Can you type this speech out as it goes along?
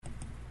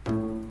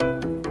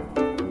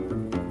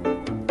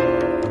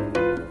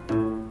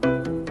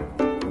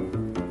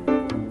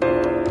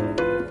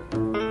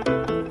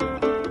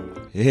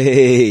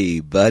Hey,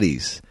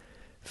 buddies,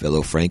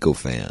 fellow Franco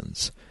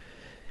fans.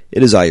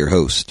 It is I, your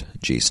host,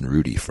 Jason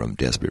Rudy from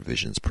Desperate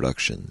Visions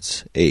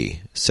Productions,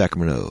 a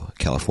Sacramento,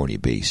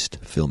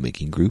 California-based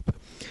filmmaking group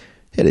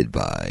headed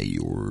by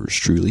yours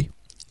truly,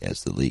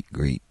 as the late,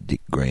 great Dick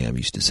Graham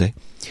used to say.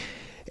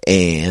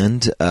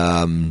 And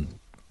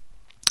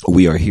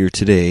we are here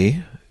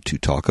today to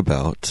talk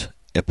about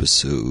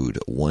episode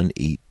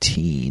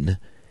 118,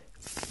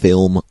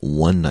 film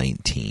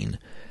 119.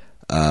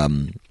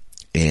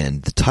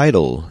 And the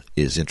title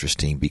is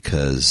interesting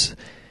because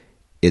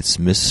it's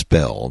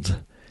misspelled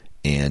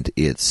and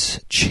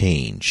it's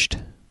changed.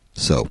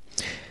 So,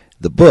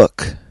 the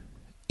book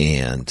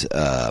and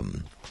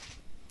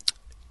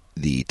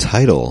the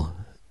title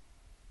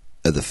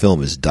of the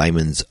film is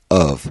Diamonds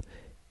of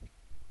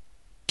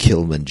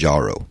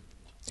Kilimandjaro.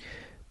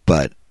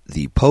 But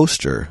the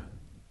poster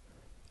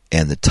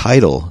and the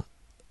title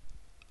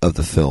of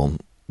the film,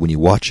 when you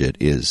watch it,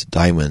 is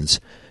Diamonds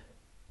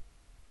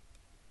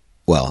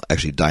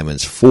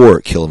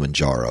for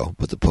Kilimandjaro,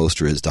 but the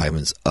poster is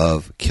Diamonds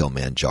of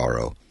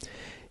Kilimandjaro.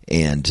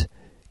 And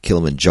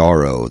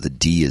Kilimandjaro, the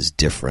D is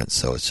different,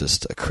 so it's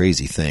just a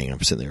crazy thing.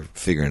 I'm sitting there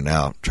figuring it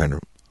out, trying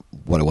to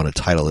what I want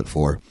to title it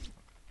for.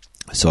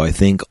 So I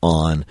think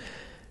on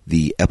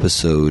the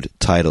episode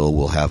title,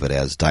 we'll have it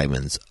as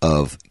Diamonds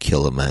of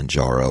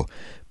Kilimandjaro,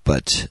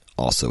 but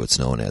also it's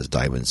known as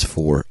Diamonds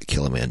for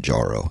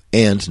Kilimandjaro,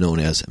 and known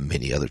as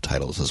many other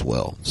titles as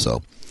well.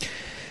 So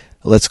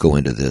let's go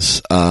into this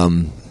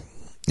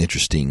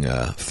interesting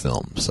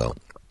film. So,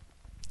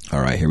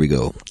 all right, here we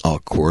go.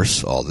 Of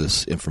course, all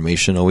this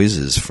information always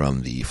is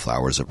from the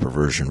Flowers of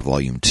Perversion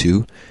Volume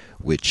 2,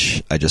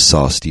 which I just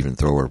saw Stephen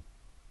Thrower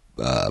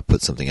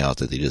put something out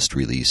that they just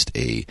released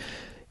a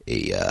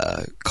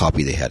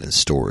copy they had in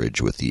storage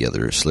with the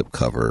other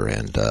slipcover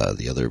and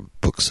the other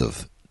books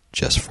of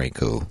Jess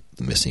Franco,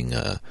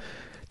 the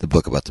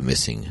book about the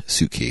missing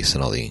suitcase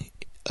and all the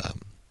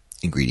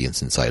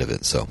ingredients inside of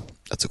it. So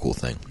that's a cool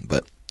thing.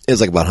 But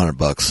it's like about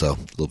 $100, so a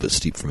little bit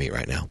steep for me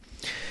right now.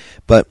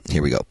 But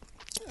here we go.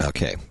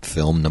 Okay,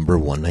 film number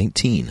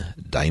 119,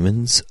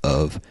 Diamonds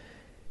of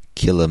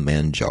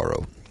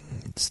Kilimandjaro.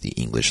 It's the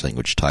English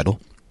language title.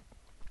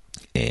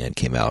 And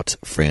came out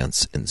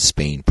France and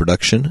Spain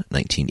production,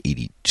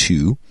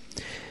 1982.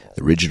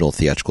 The original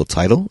theatrical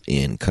title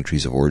in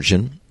countries of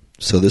origin.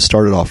 So this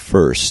started off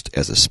first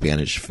as a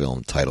Spanish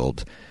film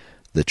titled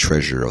The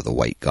Treasure of the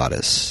White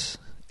Goddess,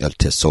 El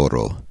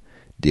Tesoro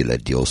de la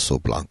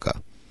Diosa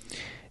Blanca.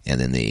 And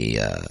then the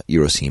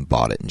Euroscene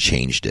bought it and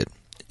changed it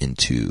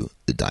into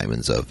The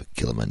Diamonds of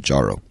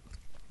Kilimandjaro.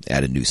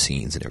 Added new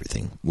scenes and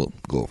everything. We'll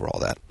go over all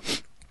that.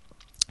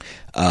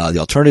 The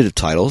alternative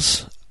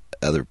titles,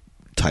 other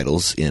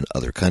titles in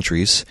other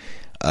countries.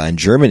 In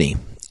Germany,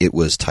 it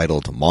was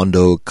titled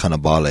Mondo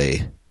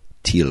Cannibale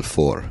Teil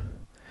 4.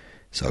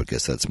 So I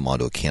guess that's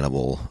Mondo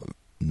Cannibal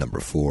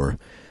number 4.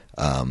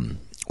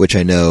 Which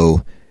I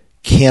know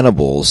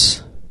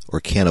Cannibals, or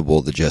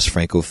Cannibal, the Jess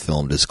Franco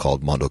film, is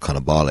called Mondo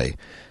Cannibale.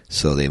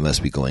 So they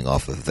must be going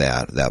off of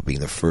that being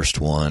the first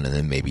one, and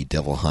then maybe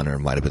Devil Hunter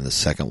might have been the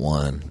second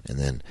one, and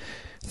then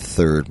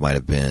third might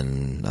have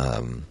been,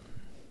 I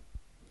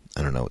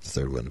don't know what the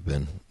third one would have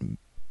been.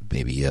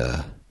 Maybe,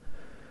 let's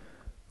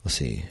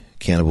see,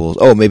 Cannibals.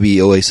 Oh,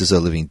 maybe Oasis of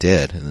the Living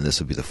Dead, and then this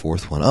would be the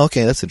fourth one. Oh,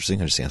 okay, that's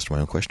interesting. I just answered my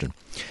own question.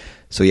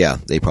 So yeah,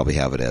 they probably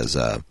have it as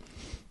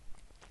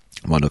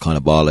Mondo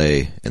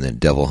Cannibale, and then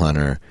Devil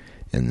Hunter,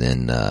 and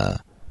then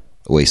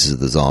Oasis of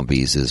the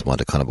Zombies is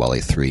Mondo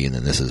Cannibale 3, and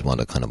then this is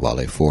Mondo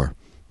Cannibale 4.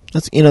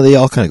 That's, they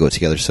all kind of go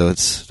together, so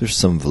there's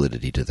some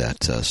validity to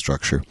that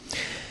structure.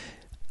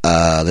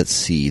 Let's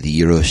see,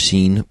 the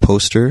Euroscene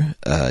poster,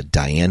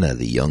 Diana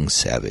the Young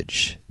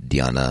Savage,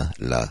 Diana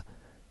la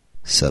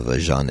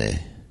Savagane.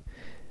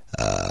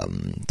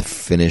 The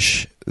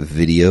Finnish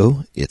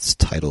video, it's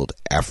titled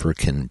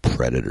African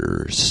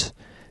Predators,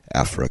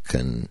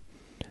 African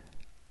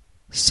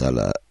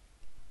Salischa.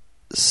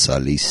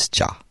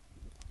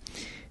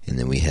 And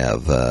then we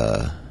have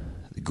the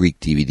Greek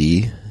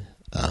DVD,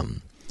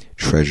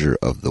 Treasure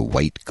of the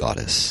White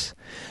Goddess.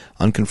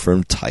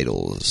 Unconfirmed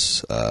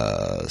titles,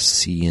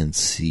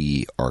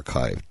 CNC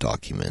archive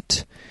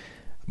document,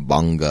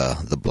 Banga,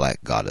 the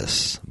Black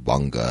Goddess,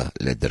 Banga,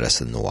 le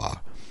Dresse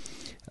Noir.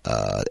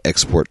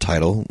 Export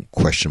title,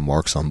 question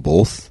marks on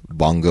both,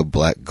 Banga,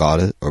 Black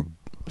Goddess, or,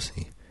 let's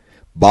see,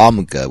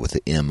 Bamga with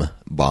the M,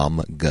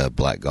 Bamga,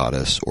 Black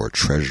Goddess, or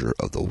Treasure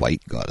of the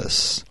White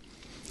Goddess.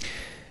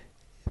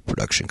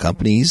 Production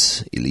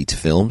companies, Elite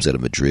Films out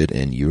of Madrid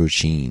and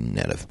Euroscene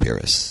out of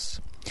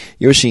Paris.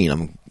 Euroscene,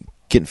 I'm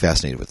getting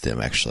fascinated with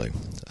them, actually.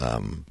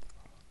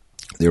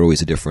 They're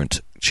always a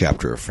different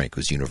chapter of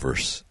Franco's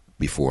universe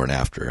before and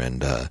after,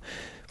 and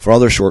for all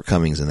their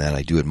shortcomings in that,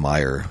 I do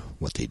admire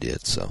what they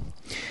did. So,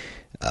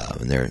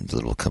 and they're a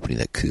little company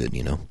that could,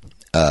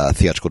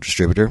 Theatrical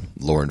distributor,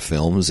 Lauren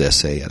Films,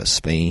 SA out of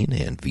Spain,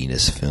 and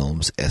Venus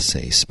Films,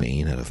 SA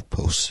Spain out of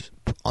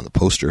on the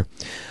poster.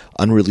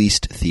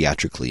 Unreleased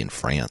theatrically in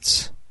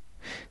France.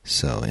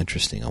 So,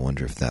 interesting. I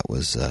wonder if that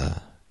was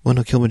Well,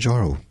 no,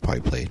 Kilimandjaro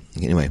probably played.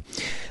 Anyway,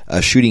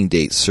 shooting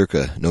date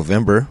circa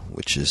November,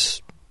 which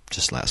is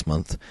just last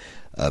month,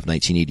 of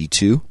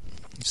 1982.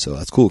 So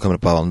that's cool, coming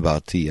up on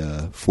about the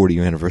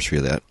 40-year anniversary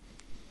of that.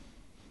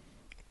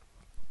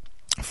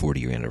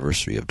 40-year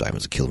anniversary of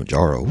Diamonds of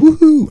Kilimandjaro.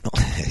 Woohoo! No.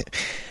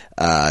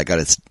 Got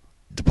its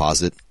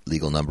deposit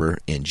legal number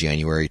in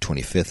January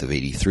 25th of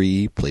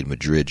 83. Played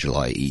Madrid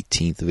July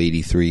 18th of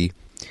 83.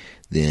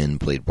 Then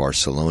played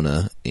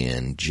Barcelona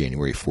in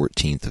January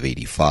 14th of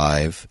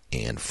 85.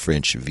 And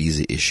French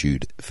visa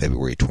issued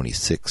February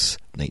 26,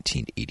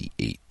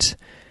 1988.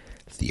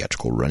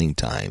 Theatrical running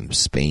time,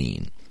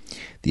 Spain.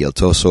 The El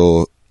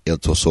Tesoro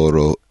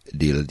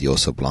de la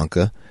Diosa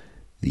Blanca,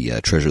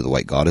 the Treasure of the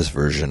White Goddess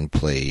version,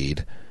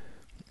 played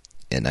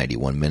at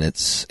 91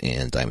 minutes,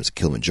 and Diamonds of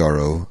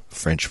Kilimandjaro,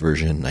 French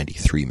version,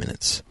 93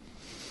 minutes.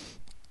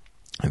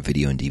 And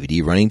video and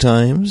DVD running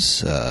times,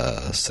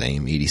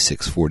 same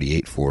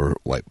 86:48 for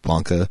White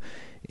Blanca,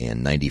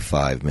 and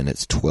 95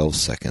 minutes 12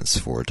 seconds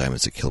for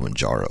Diamonds of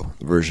Kilimandjaro.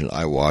 The version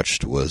I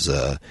watched was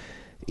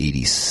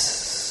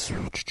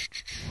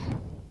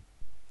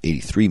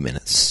 83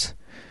 minutes.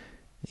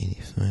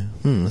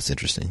 85. That's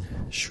interesting.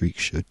 Shriek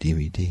Show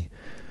DVD.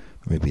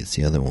 Or maybe it's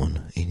the other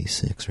one.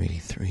 86 or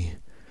 83.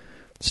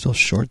 Still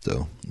short,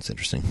 though. That's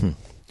interesting.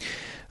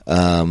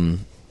 That's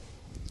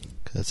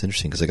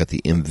interesting because I got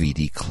the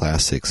MVD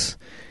Classics,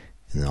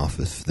 and off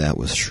of that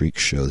was Shriek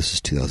Show. This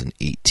is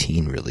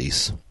 2018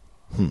 release.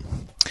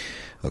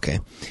 Okay.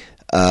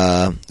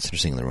 It's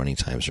interesting. The running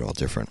times are all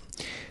different.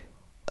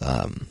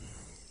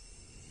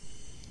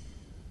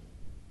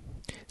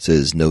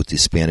 Says, note the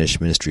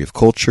Spanish Ministry of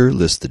Culture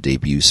lists the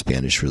debut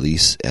Spanish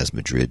release as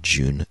Madrid,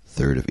 June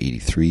 3rd of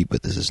 83,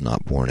 but this is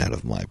not born out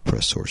of my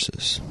press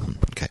sources.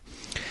 Okay.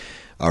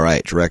 All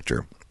right,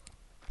 director.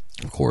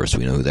 Of course,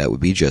 we know who that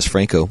would be, Jess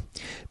Franco.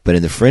 But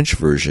in the French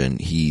version,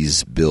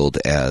 he's billed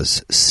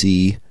as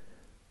C,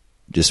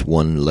 just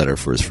one letter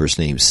for his first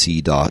name,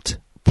 C.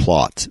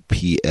 Plot,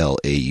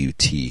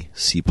 P-L-A-U-T,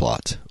 C.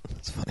 Plot.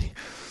 That's funny.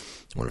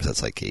 I wonder if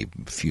that's like a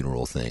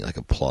funeral thing, like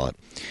a plot.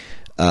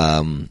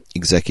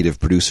 Executive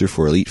producer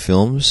for Elite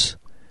Films,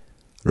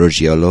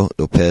 Rogelio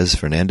Lopez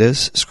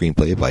Fernandez.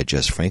 Screenplay by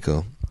Jess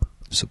Franco,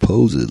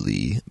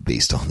 supposedly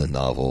based on the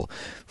novel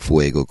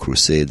Fuego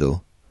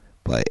Cruzado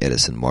by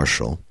Edison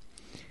Marshall,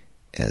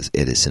 as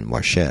Edison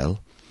Marshall.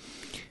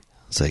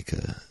 It's like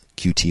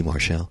QT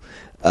Marshall.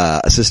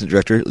 Assistant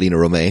director Lina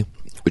Romay,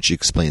 which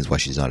explains why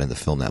she's not in the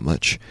film that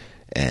much.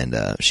 And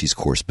she's, of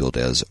course, billed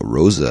as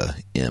Rosa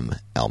M.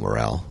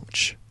 Almoral,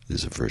 which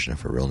is a version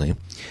of her real name.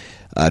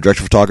 Director of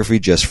photography,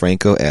 Jess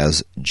Franco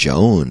as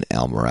Joan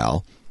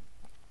Almoral.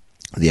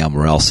 The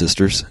Almoral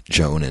sisters,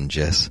 Joan and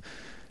Jess.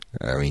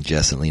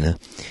 Jess and Lena.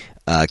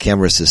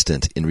 Camera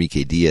assistant,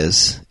 Enrique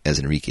Diaz as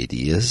Enrique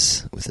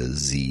Diaz, with a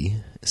Z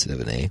instead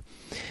of an A.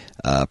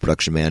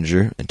 Production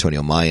manager,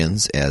 Antonio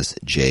Mayans as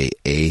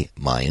J.A.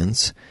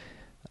 Mayans.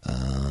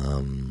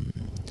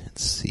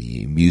 Let's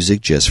see.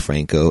 Music, Jess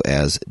Franco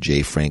as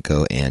Jay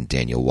Franco and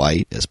Daniel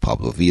White as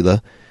Pablo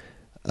Vila.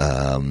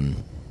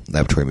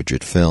 Laboratory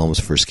Madrid Films,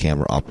 first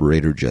camera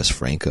operator, Jess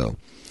Franco.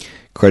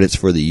 Credits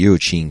for the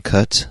Eurocine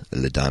cut,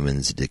 Les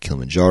Diamonds de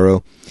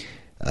Kilimandjaro.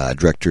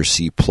 Director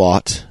C.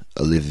 Plot,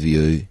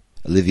 Olivier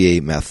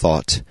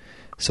Mathot.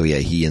 So yeah,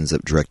 he ends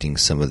up directing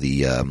some of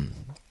the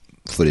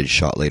footage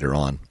shot later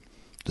on,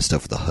 the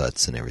stuff with the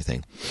huts and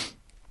everything.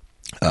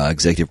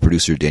 Executive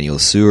producer Daniel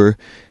Seur.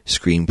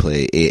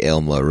 Screenplay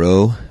A.L.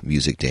 Moreau.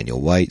 Music Daniel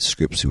White.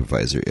 Script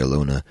supervisor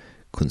Ilona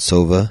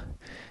Kunsova.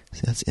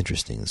 See, that's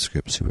interesting, the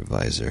script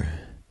supervisor.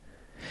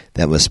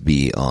 That must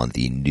be on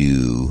the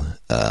new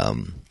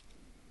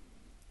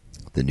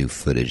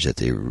footage that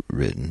they've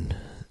written,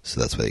 so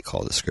that's why they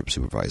call it the script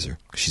supervisor.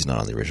 She's not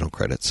on the original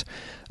credits.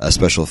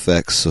 Special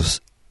effects,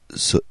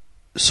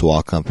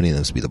 SWA Company. That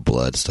must be the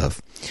blood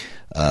stuff.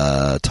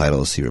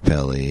 Title: C.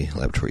 Rapelli,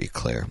 Laboratory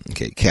Eclair.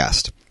 Okay,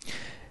 cast.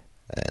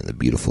 And the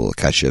beautiful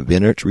Katja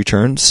Binnert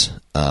returns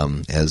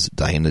as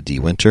Diana D.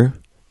 Winter.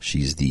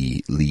 She's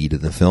the lead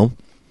in the film,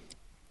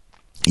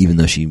 even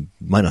though she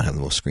might not have the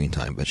most screen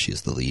time, but she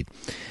is the lead.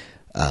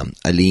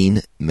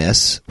 Aline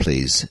Mess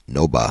plays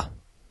Noba,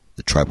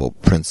 the tribal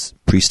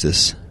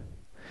priestess.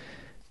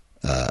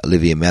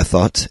 Olivia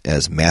Mathot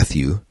as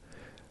Matthew,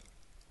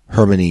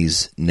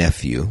 Hermione's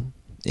nephew,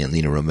 and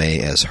Lina Romay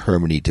as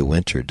Hermione de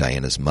Winter,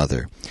 Diana's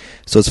mother.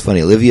 So it's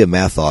funny, Olivia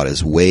Mathot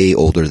is way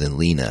older than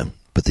Lina,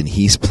 but then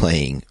he's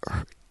playing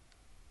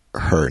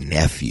her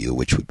nephew,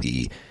 which would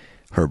be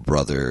her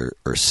brother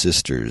or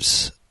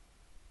sister's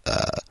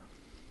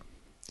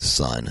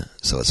son.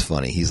 So it's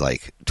funny. He's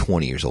like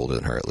 20 years older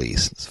than her at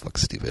least. It's fucking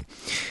stupid.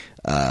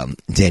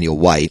 Daniel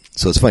White.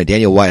 So it's funny.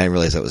 Daniel White, I didn't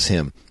realize that was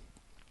him.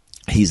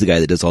 He's the guy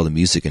that does all the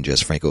music in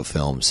Jess Franco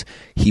films.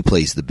 He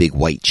plays the big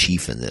white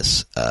chief in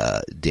this.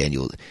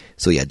 Daniel.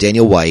 So yeah,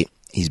 Daniel White.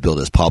 He's billed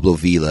as Pablo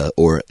Vila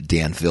or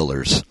Dan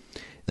Villers.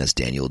 That's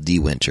Daniel D.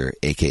 Winter,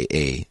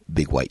 a.k.a.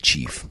 Big White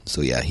Chief.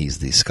 So yeah, he's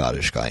the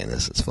Scottish guy in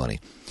this. It's funny.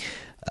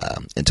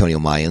 Antonio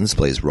Mayans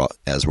plays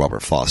as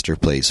Robert Foster,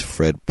 plays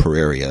Fred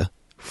Pereira,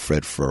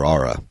 Fred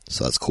Ferrara.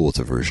 So that's cool. It's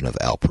a version of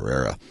Al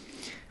Pereira.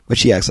 But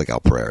she acts like Al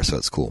Pereira, so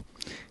it's cool.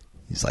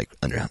 He's like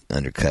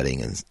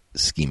undercutting and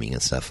scheming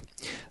and stuff.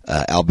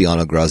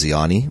 Albiano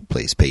Graziani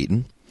plays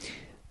Peyton.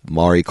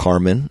 Mari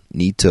Carmen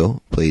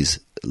Nito plays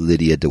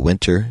Lydia De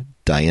Winter,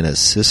 Diana's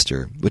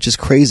sister, which is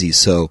crazy.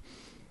 So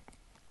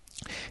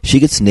she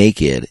gets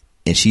naked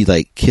and she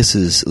like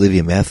kisses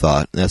Olivia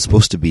Mathot, and that's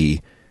supposed to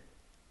be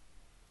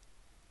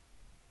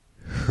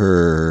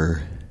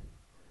her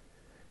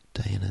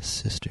Diana's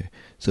sister.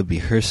 So it'd be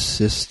her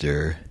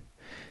sister.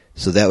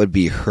 So that would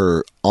be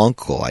her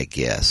uncle, I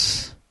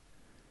guess.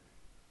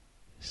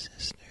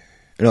 Sister.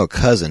 No,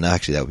 cousin.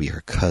 Actually, that would be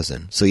her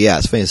cousin. So yeah,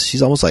 it's funny.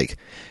 She's almost like,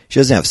 she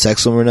doesn't have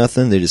sex with him or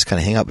nothing. They just kind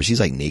of hang out, but she's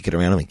like naked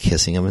around him and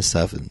kissing him and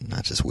stuff, and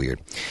not just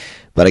weird.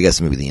 But I guess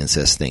maybe the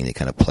incest thing they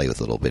kind of play with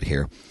a little bit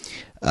here.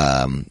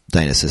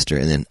 Diana's sister.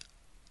 And then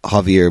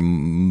Javier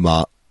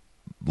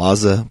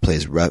Maza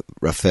plays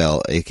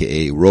Rafael,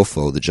 a.k.a.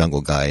 Rofo, the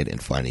jungle guide,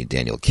 and finally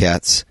Daniel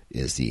Katz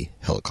is the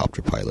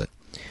helicopter pilot.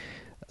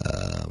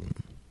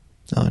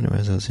 I never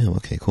realized that was him.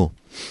 Okay, cool.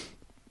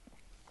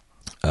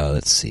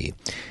 Let's see.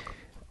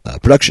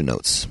 Production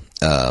notes.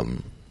 I'll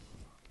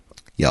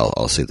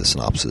save the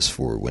synopsis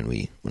for when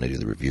I do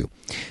the review.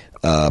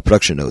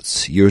 Production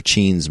notes.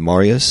 Eurocines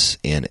Marius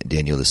and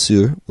Daniel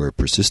Lesueur were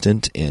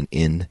persistent and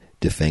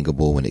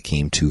indefatigable when it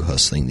came to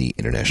hustling the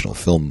international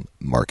film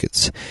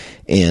markets.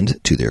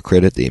 And, to their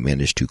credit, they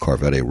managed to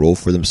carve out a role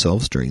for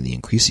themselves during the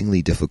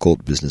increasingly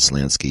difficult business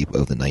landscape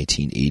of the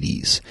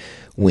 1980s,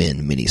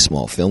 when many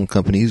small film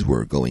companies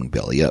were going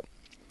belly up.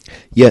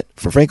 Yet,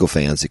 for Franco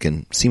fans, it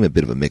can seem a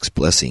bit of a mixed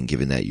blessing,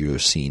 given that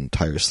Eurocine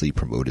tirelessly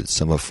promoted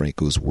some of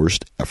Franco's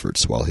worst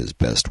efforts while his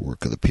best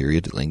work of the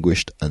period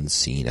languished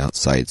unseen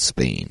outside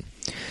Spain.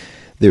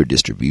 Their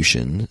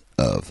distribution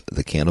of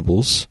The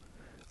Cannibals,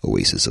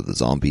 Oasis of the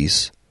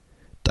Zombies,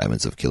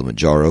 Diamonds of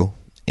Kilimandjaro,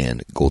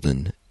 and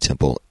Golden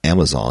Temple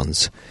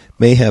Amazons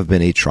may have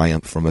been a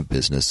triumph from a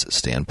business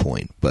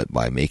standpoint, but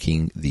by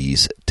making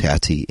these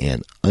tatty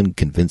and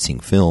unconvincing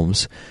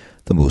films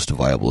the most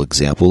viable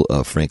example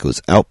of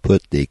Franco's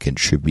output, they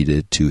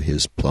contributed to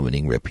his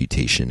plummeting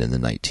reputation in the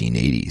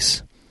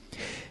 1980s.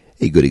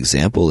 A good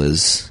example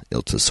is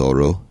El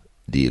Tesoro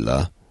de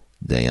la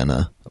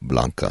Diana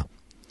Blanca,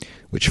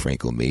 which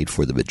Franco made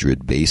for the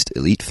Madrid-based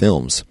Elite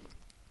Films.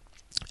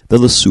 The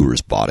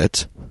Lesueurs bought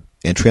it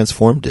and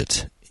transformed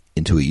it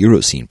into a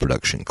Eurocine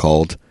production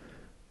called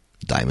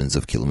Diamonds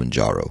of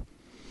Kilimandjaro,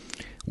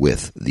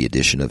 with the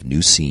addition of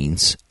new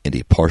scenes and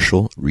a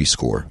partial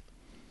rescore.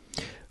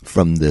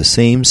 From the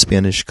same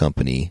Spanish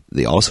company,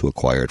 they also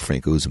acquired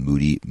Franco's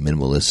moody,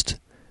 minimalist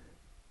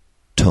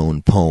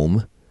tone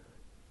poem,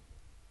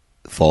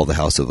 Fall the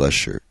House of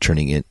Usher,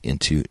 turning it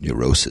into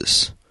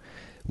Neurosis,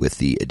 with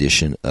the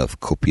addition of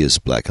copious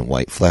black and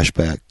white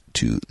flashback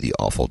to the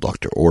awful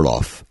Dr.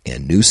 Orloff,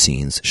 and new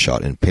scenes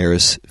shot in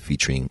Paris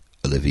featuring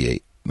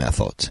Olivier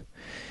Mathot.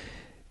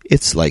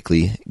 It's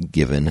likely,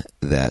 given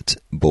that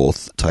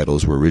both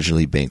titles were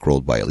originally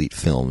bankrolled by Elite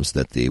Films,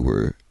 that they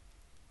were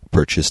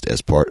purchased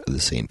as part of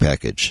the same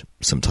package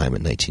sometime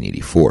in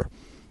 1984.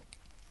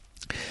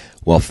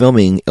 While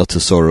filming El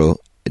Tesoro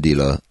de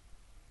la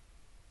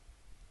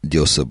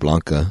Diosa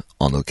Blanca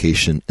on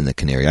location in the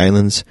Canary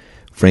Islands,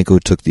 Franco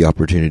took the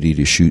opportunity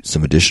to shoot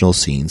some additional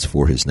scenes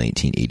for his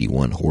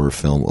 1981 horror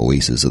film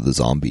Oasis of the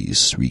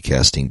Zombies,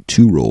 recasting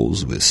two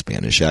roles with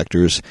Spanish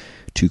actors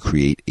to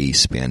create a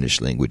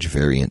Spanish-language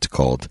variant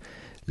called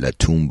La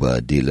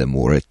Tumba de los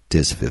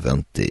Muertos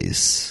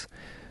Vivientes.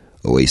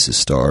 Oasis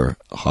star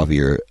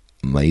Javier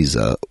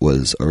Maiza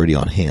was already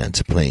on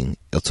hand, playing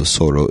El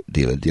Tesoro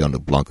de la Diana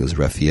Blanca's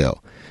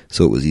Rafael,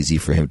 so it was easy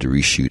for him to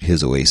reshoot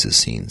his Oasis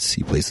scenes.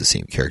 He plays the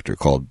same character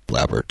called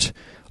Blabbert,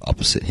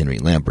 opposite Henry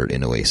Lambert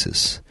in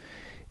Oasis,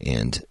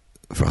 and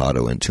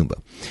Fajardo in Tumba.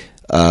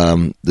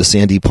 The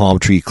sandy palm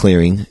tree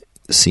clearing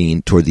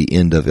scene toward the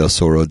end of El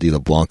Tesoro de la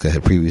Blanca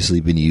had previously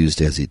been used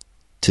as a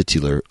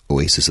titular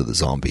Oasis of the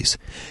Zombies.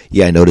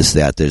 Yeah, I noticed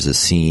that. There's a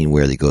scene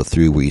where they go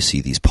through where you see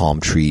these palm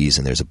trees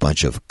and there's a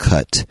bunch of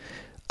cut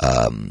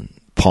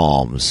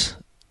palms,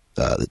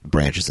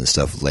 branches and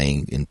stuff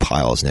laying in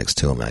piles next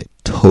to them. I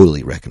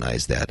totally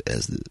recognize that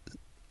as the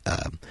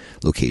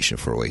location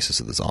for Oasis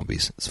of the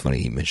Zombies. It's funny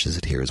he mentions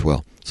it here as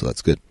well, so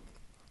that's good.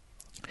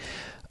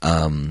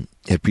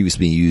 Had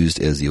previously been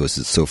used as the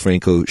Oasis, so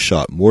Franco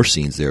shot more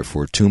scenes there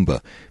for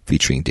Tumba,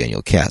 featuring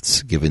Daniel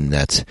Katz, given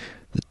that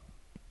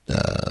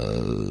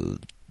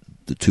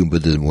the Tumba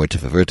de Muertos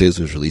Vivientes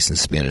was released in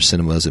Spanish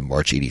cinemas in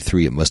March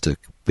 '83. It must have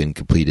been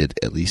completed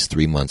at least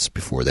 3 months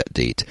before that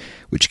date,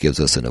 which gives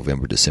us a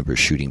November-December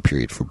shooting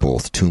period for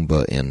both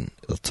Tumba and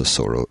El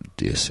Tesoro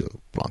de la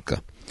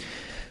Blanca.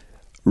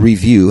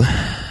 Review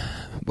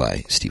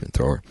by Stephen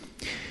Thrower.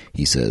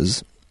 He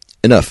says,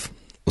 "Enough.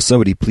 Will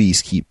somebody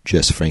please keep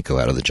Jess Franco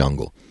out of the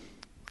jungle?"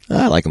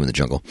 I like him in the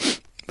jungle.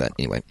 But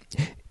anyway.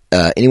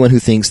 Anyone who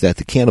thinks that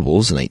The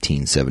Cannibals,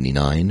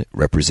 1979,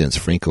 represents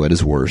Franco at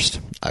his worst,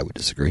 I would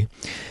disagree,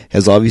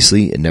 has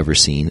obviously never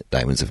seen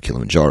Diamonds of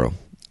Kilimandjaro,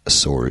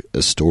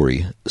 a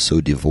story so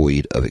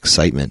devoid of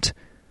excitement,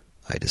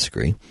 I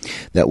disagree.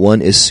 That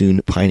one is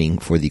soon pining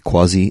for the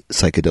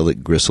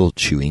quasi-psychedelic gristle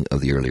chewing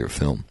of the earlier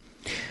film.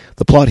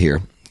 The plot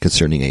here,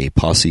 concerning a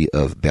posse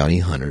of bounty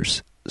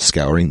hunters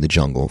scouring the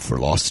jungle for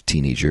lost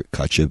teenager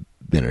Katja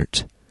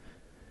Bennert,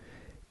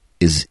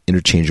 is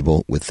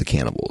interchangeable with the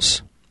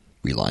cannibals,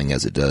 relying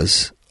as it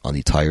does on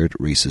the tired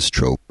racist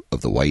trope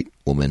of the white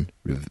woman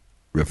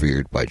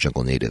revered by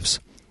jungle natives.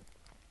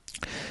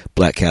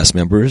 Black cast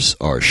members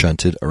are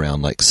shunted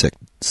around like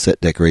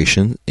set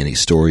decoration in a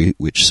story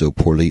which so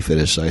poorly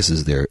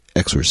fetishizes their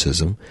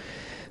exorcism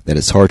that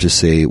it's hard to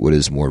say what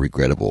is more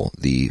regrettable,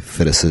 the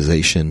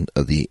fetishization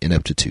of the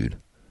ineptitude.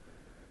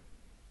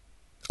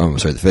 The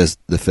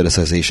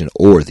fetishization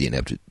or the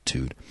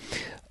ineptitude.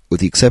 With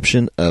the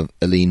exception of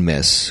Aline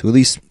Mess, who at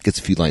least gets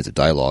a few lines of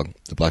dialogue,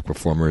 the black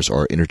performers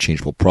are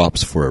interchangeable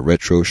props for a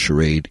retro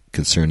charade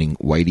concerning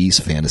Whitey's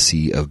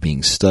fantasy of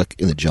being stuck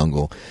in the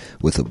jungle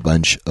with a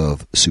bunch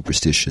of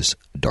superstitious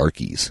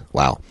darkies.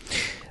 Wow.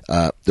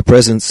 The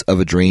presence of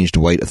a deranged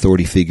white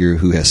authority figure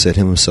who has set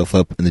himself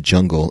up in the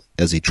jungle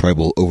as a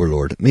tribal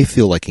overlord may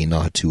feel like a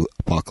nod to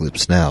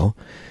Apocalypse Now,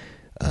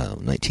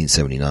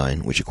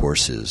 1979, which of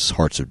course is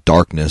Hearts of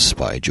Darkness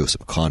by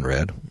Joseph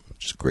Conrad,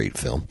 which is a great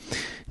film.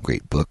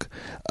 Great book.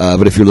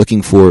 But if you're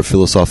looking for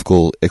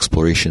philosophical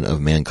exploration of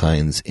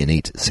mankind's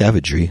innate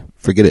savagery,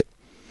 forget it.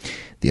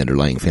 The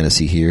underlying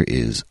fantasy here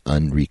is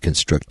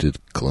unreconstructed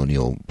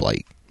colonial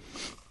blight.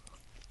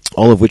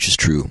 All of which is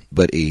true,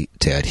 but a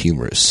tad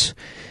humorous.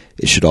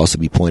 It should also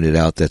be pointed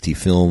out that the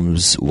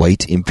film's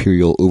white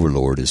imperial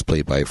overlord is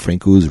played by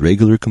Franco's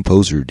regular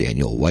composer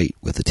Daniel White,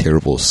 with a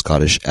terrible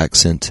Scottish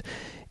accent,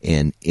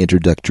 an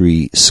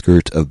introductory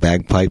skirt of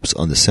bagpipes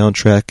on the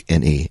soundtrack,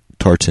 and a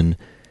tartan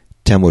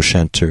tam o'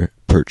 shanter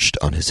perched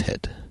on his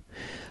head.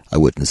 I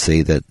wouldn't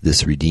say that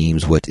this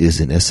redeems what is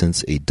in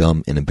essence a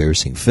dumb and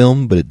embarrassing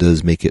film, but it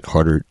does make it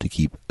harder to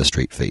keep a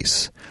straight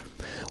face.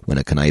 When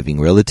a conniving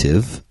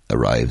relative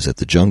arrives at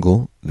the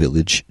jungle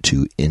village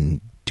to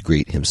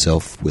integrate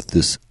himself with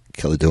this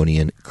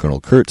Caledonian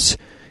Colonel Kurtz,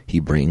 he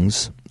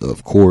brings,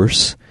 of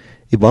course,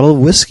 a bottle of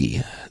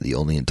whiskey, the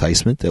only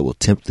enticement that will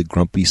tempt the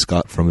grumpy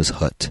Scot from his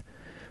hut.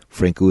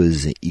 Franco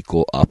is an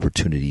equal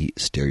opportunity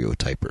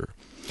stereotyper.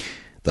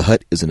 The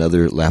hut is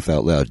another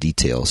laugh-out-loud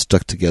detail,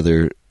 stuck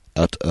together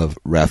out of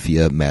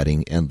raffia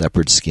matting and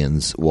leopard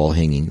skins wall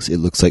hangings. It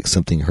looks like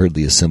something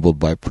hurriedly assembled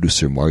by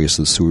producer Marius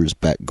Lesueur's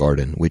back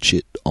garden, which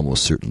it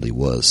almost certainly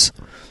was.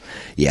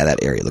 Yeah,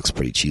 that area looks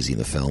pretty cheesy in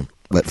the film,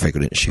 but Franco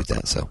didn't shoot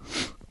that, so.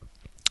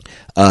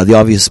 The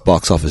obvious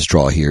box office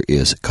draw here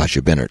is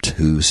Katja Bennert,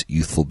 whose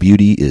youthful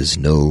beauty is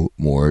no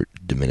more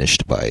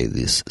diminished by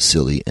this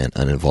silly and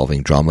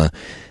uninvolving drama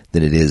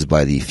than it is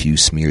by the few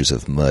smears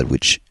of mud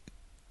which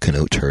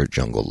connote her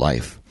jungle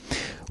life.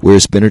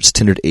 Whereas Bennert's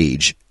tender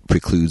age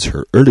precludes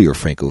her earlier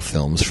Franco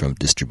films from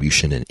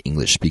distribution in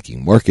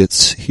English-speaking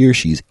markets, here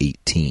she's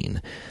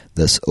 18,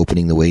 thus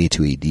opening the way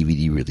to a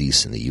DVD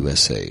release in the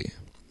USA.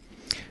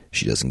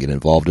 She doesn't get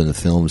involved in the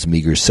film's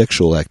meager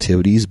sexual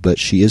activities, but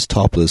she is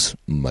topless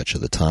much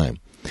of the time.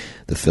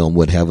 The film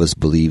would have us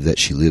believe that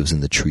she lives in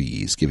the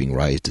trees, giving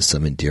rise to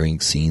some endearing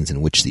scenes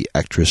in which the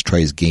actress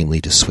tries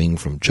gamely to swing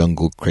from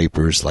jungle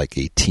crapers like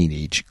a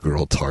teenage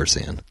girl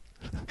Tarzan.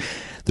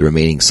 The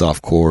remaining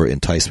softcore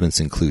enticements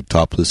include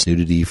topless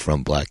nudity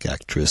from black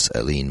actress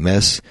Aline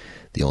Mess,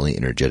 the only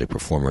energetic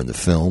performer in the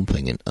film,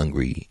 playing an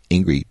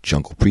angry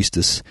jungle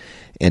priestess,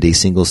 and a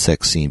single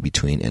sex scene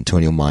between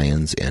Antonio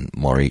Mayans and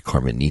Mari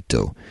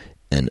Carmenito,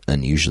 an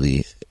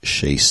unusually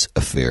chaste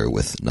affair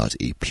with not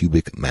a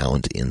pubic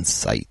mound in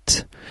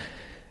sight.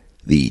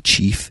 The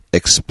chief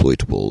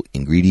exploitable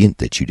ingredient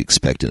that you'd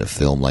expect in a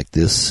film like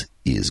this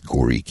is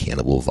gory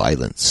cannibal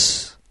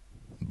violence.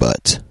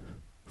 But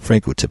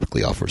Franco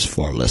typically offers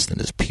far less than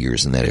his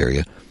peers in that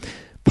area,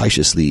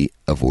 piteously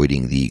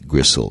avoiding the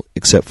gristle,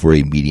 except for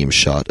a medium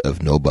shot of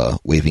Noba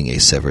waving a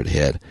severed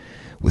head,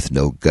 with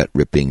no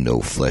gut-ripping, no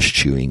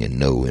flesh-chewing, and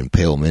no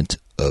impalement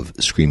of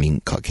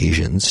screaming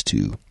Caucasians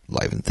to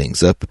liven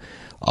things up,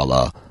 a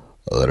la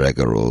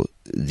Regaro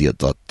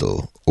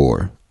Diodato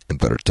or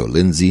Imperator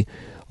Lindsay.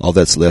 All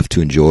that's left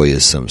to enjoy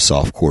is some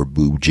softcore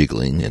boob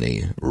jiggling and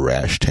a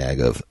rash tag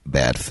of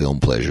bad film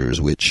pleasures,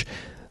 which,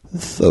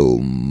 though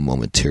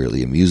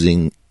momentarily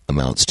amusing,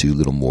 amounts to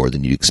little more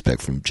than you'd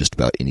expect from just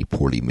about any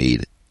poorly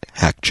made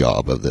hack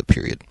job of the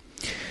period.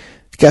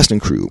 Cast and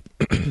crew.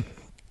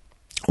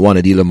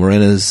 Juana de la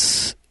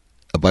Morena's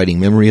abiding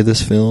memory of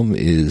this film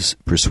is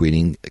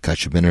persuading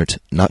Katja Bennert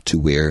not to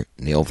wear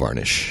nail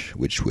varnish,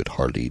 which would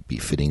hardly be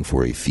fitting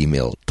for a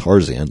female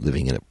Tarzan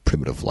living in a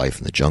primitive life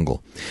in the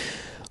jungle,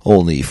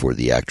 only for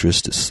the actress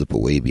to slip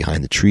away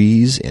behind the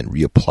trees and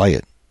reapply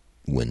it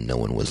when no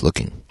one was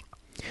looking.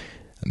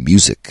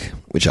 Music,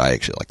 which I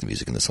actually like the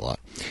music in this a lot.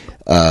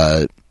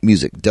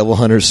 Music. Devil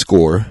Hunter's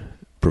score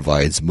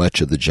provides much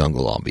of the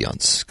jungle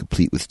ambiance,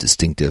 complete with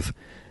distinctive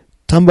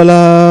Tambalawe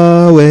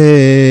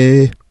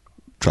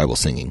tribal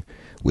singing,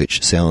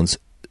 which sounds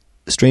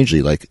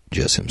strangely like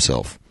Jess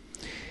himself.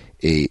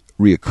 A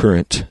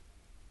reoccurrent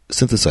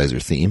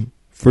synthesizer theme,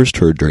 first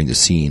heard during the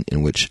scene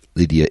in which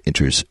Lydia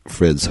enters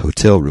Fred's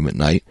hotel room at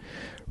night,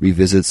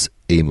 revisits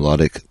a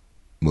melodic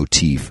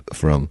motif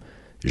from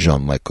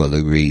Jean-Michel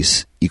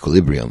Legre's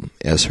Equilibrium,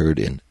 as heard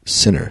in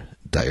Sinner,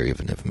 Diary of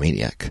a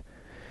Nymphomaniac.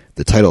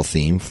 The title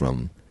theme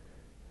from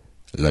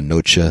La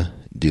Noche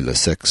de los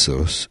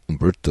Sexos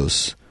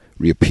Umbertos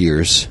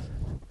reappears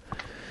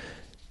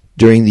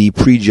during the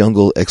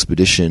pre-jungle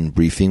expedition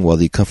briefing, while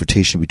the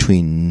confrontation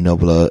between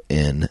Nobla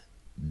and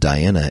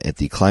Diana at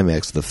the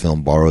climax of the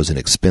film borrows an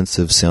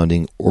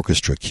expensive-sounding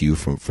orchestra cue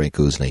from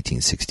Franco's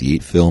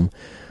 1968 film,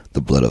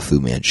 The Blood of Fu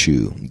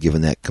Manchu.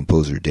 Given that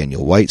composer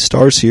Daniel White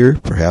stars here,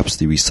 perhaps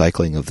the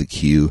recycling of the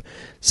cue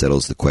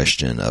settles the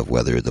question of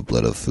whether The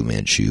Blood of Fu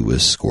Manchu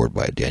was scored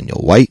by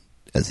Daniel White,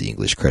 as the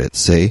English credits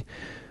say,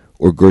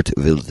 or Gert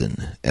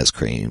Wilden, as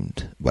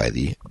claimed by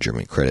the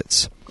German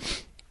credits.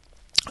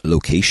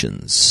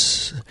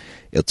 Locations.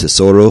 El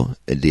Tesoro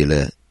de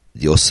la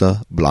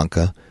Diosa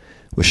Blanca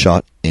was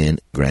shot in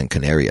Gran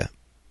Canaria.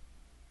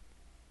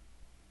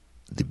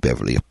 The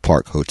Beverly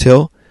Park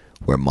Hotel,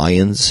 where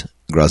Mayans,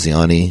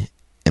 Graziani,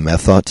 and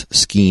Mathot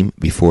scheme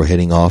before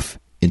heading off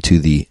into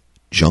the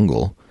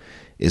jungle,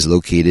 is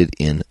located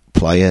in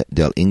Playa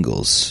del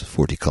Ingles,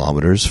 40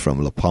 kilometers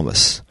from La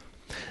Palmas.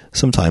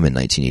 Sometime in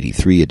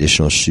 1983,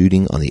 additional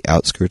shooting on the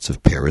outskirts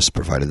of Paris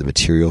provided the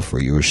material for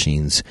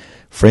Euroscene's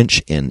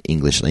French and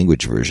English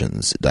language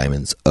versions,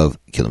 Diamonds of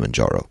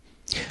Kilimandjaro.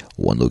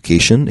 One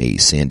location, a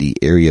sandy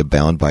area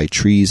bound by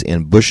trees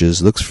and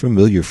bushes, looks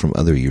familiar from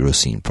other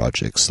Euroscene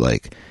projects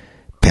like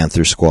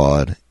Panther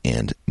Squad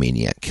and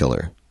Maniac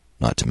Killer,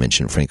 not to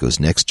mention Franco's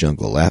next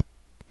jungle lap,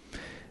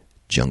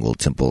 Golden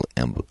Temple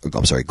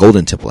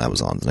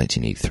Amazons,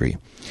 1983.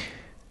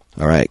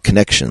 All right,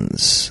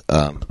 connections.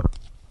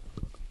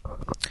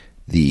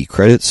 The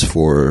credits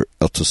for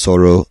El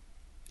Tesoro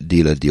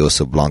de la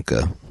Diosa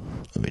Blanca,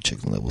 let me check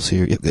the levels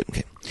here. Yep, good,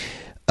 okay.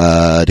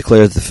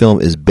 Declare that the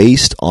film is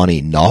based on a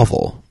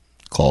novel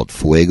called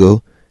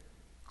Fuego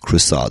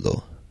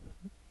Cruzado,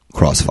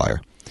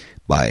 Crossfire,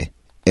 by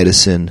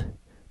Edison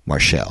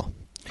Marshall.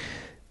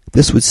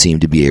 This would seem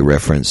to be a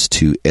reference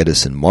to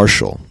Edison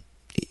Marshall.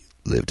 He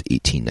lived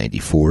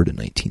 1894 to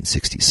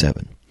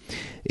 1967.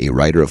 A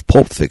writer of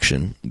pulp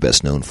fiction,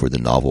 best known for the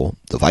novel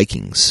The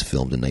Vikings,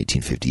 filmed in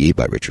 1958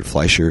 by Richard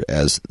Fleischer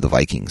as The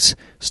Vikings,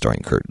 starring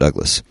Kirk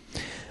Douglas.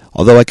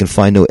 Although I can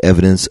find no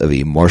evidence of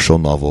a Marshall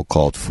novel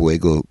called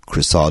Fuego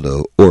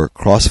Cruzado or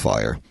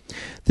Crossfire,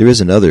 there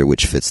is another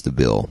which fits the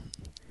bill,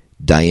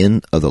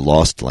 Diane of the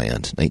Lost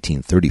Land,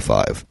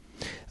 1935,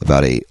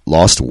 about a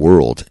lost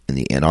world in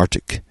the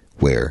Antarctic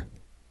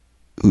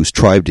whose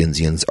tribe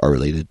Indians are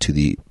related to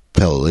the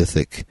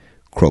Paleolithic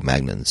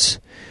Cro-Magnons.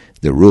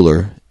 The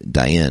ruler,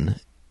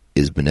 Diane,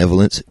 is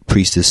benevolent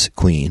priestess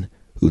queen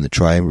whom the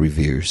tribe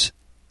reveres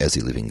as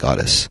a living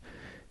goddess.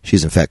 She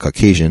is in fact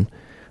Caucasian,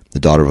 the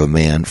daughter of a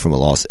man from a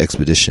lost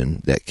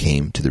expedition that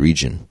came to the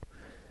region.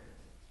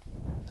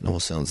 It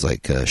almost sounds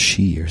like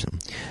she or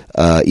something.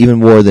 Even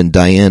more than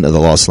Diane of the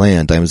Lost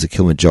Land, Diamonds of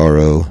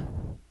Kilimandjaro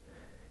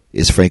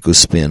is Franco's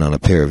spin on a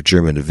pair of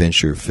German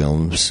adventure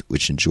films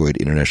which enjoyed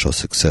international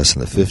success in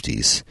the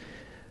 50s.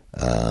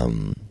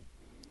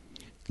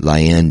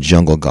 Liane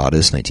Jungle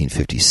Goddess,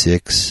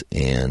 1956,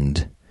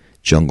 and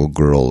Jungle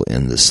Girl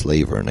and the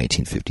Slaver,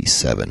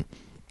 1957.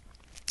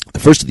 The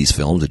first of these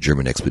films, a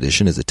German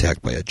expedition, is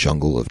attacked by a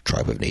jungle of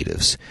tribe of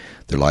natives.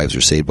 Their lives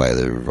are saved by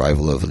the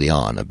revival of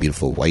Liane, a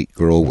beautiful white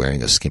girl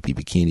wearing a skimpy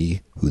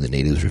bikini, who the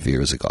natives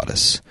revere as a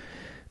goddess.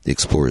 The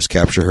explorers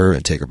capture her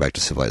and take her back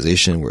to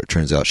civilization, where it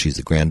turns out she's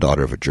the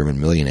granddaughter of a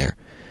German millionaire.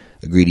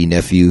 A greedy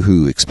nephew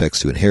who expects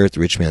to inherit the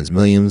rich man's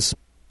millions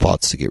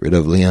plots to get rid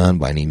of Liane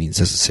by any means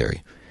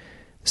necessary.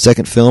 The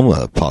second film,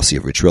 a posse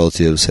of rich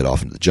relatives head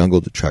off into the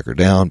jungle to track her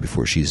down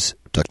before she's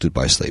abducted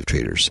by slave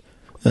traders.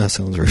 That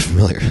sounds very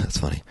familiar. That's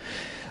funny.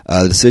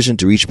 The decision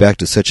to reach back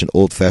to such an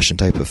old-fashioned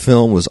type of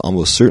film was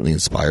almost certainly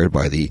inspired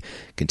by the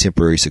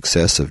contemporary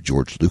success of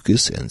George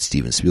Lucas and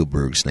Steven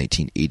Spielberg's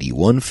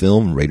 1981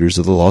 film Raiders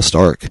of the Lost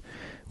Ark,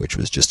 which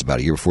was just about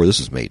a year before this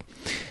was made,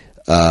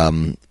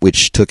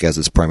 which took as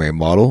its primary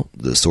model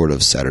the sort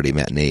of Saturday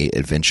matinee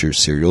adventure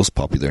serials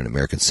popular in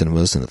American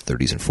cinemas in the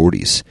 30s and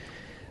 40s.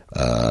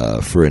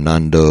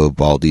 Fernando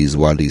Baldi's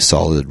widely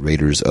solid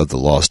Raiders of the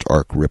Lost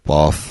Ark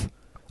ripoff,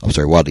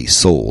 widely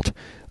sold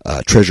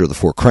Treasure of the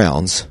Four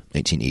Crowns,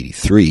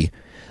 1983,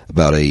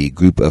 about a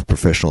group of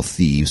professional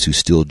thieves who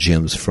steal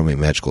gems from a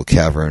magical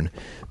cavern,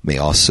 may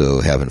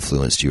also have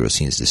influenced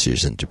Euroscene's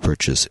decision to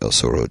purchase El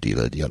Zorro de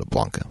la Diosa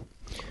Blanca.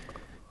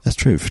 That's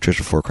true, for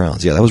Treasure of the Four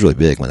Crowns. Yeah, that was really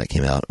big when that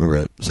came out. I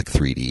remember it was like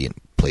 3D and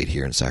played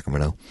here in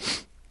Sacramento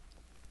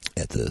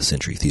at the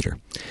Century Theater.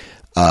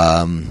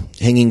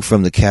 Hanging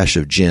from the cache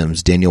of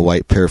gems, Daniel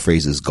White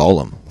paraphrases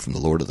Gollum from The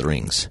Lord of the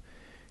Rings.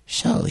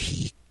 So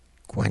he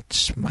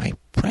wants my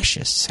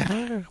precious,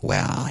 sir?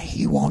 Well,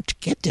 he won't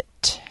get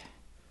it.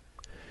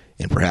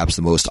 And perhaps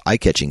the most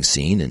eye-catching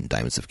scene in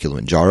Diamonds of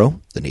Kilimandjaro,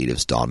 the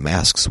natives don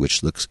masks,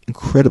 which looks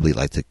incredibly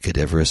like the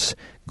cadaverous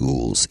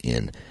ghouls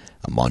in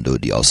Armando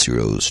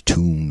Dialciro's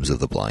Tombs of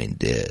the Blind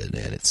Dead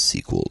and its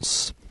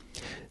sequels.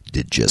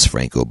 Did Jess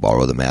Franco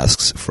borrow the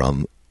masks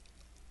from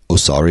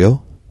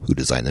Osorio, who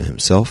designed them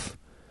himself?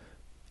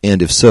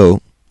 And if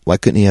so, why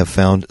couldn't he have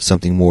found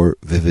something more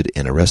vivid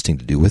and arresting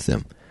to do with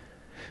them?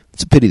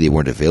 It's a pity they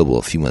weren't available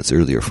a few months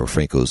earlier for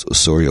Franco's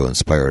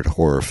Osorio-inspired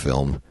horror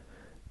film,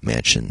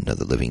 Mansion of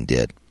the Living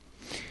Dead.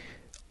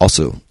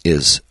 Also,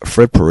 is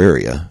Fred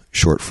Pereira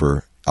short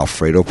for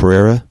Alfredo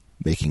Pereira,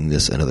 making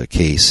this another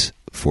case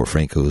for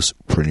Franco's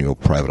perennial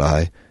private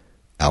eye,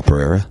 Al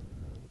Pereira?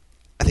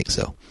 I think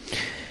so.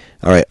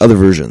 All right, other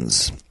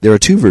versions. There are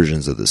two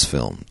versions of this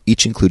film,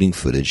 each including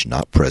footage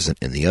not present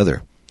in the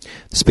other.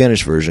 The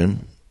Spanish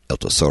version, El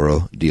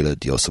Tesoro de la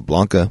Diosa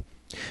Blanca,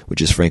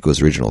 which is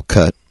Franco's original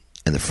cut,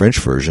 and the French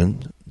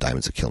version,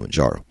 Diamonds of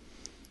Kilimandjaro,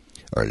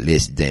 or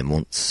Les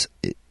Diamants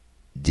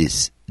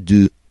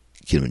du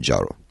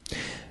Kilimandjaro.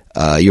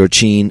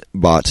 Yorchin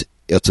bought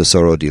El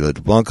Tesoro de la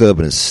Blanca,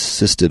 but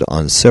insisted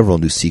on several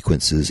new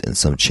sequences and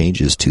some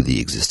changes to the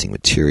existing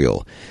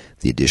material.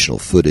 The additional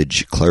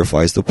footage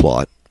clarifies the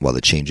plot, while the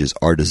changes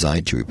are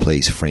designed to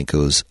replace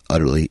Franco's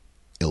utterly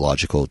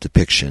illogical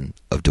depiction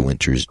of De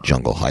Winter's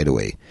jungle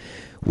hideaway,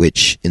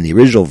 which, in the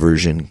original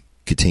version,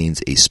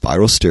 contains a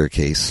spiral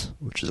staircase,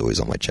 which is always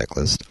on my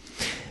checklist,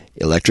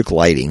 electric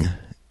lighting,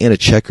 and a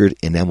checkered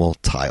enamel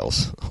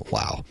tiles.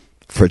 Wow.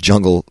 For a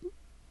jungle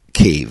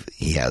cave,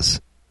 he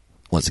has,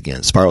 once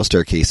again, spiral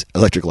staircase,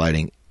 electric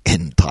lighting,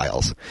 and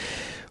tiles.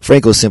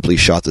 Franco simply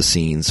shot the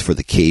scenes for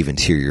the cave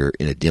interior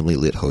in a dimly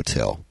lit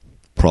hotel,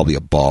 probably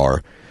a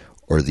bar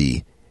or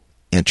the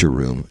enter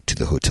room to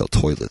the hotel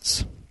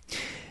toilets.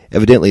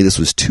 Evidently, this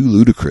was too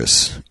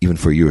ludicrous, even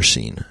for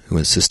Yorchin, who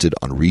insisted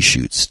on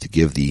reshoots to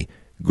give the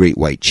Great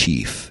White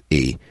Chief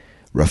a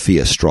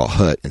raffia straw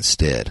hut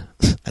instead.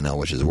 I know,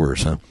 which is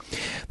worse, huh?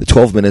 The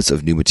 12 minutes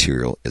of new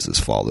material is as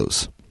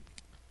follows.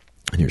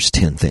 And here's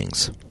 10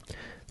 things.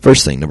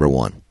 First thing, number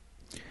 1.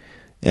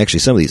 Actually,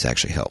 some of these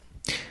actually help,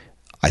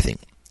 I think.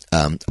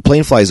 A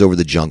plane flies over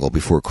the jungle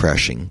before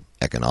crashing,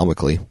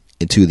 economically,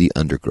 into the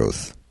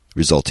undergrowth,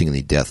 resulting in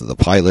the death of the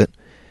pilot,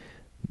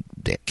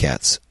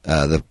 Katz,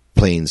 the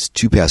plane's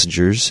 2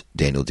 passengers,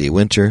 Daniel De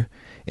Winter,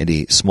 and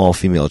a small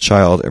female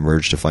child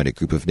emerge to find a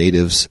group of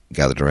natives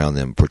gathered around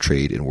them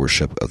portrayed in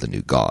worship of the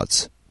new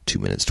gods. 2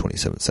 minutes,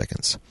 27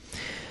 seconds.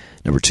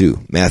 Number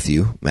 2,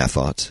 Matthew,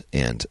 Mathot,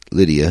 and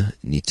Lydia,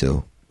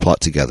 Nito, plot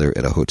together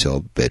at a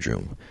hotel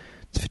bedroom.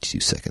 It's a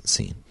 52-second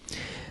scene.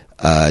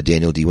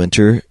 Daniel De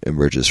Winter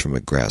emerges from a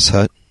grass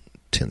hut.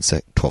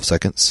 12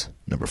 seconds.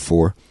 Number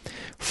 4,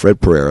 Fred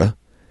Pereira,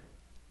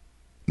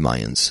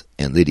 Mayans,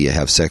 and Lydia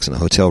have sex in a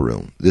hotel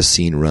room. This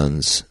scene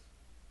runs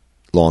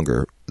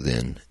longer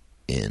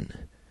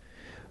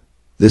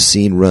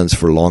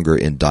for longer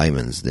in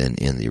Diamonds than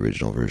in the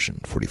original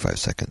version, 45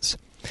 seconds.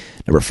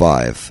 Number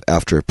 5,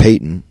 after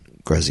Peyton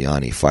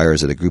Graziani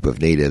fires at a group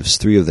of natives,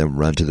 3 of them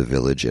run to the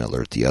village and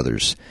alert the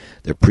others.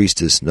 Their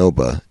priestess,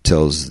 Noba,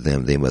 tells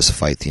them they must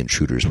fight the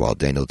intruders while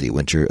Daniel De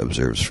Winter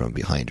observes from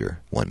behind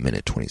her, 1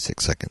 minute,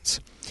 26 seconds.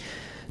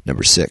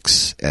 Number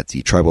 6, at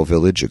the tribal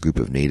village, a group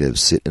of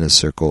natives sit in a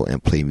circle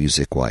and play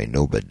music while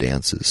Noba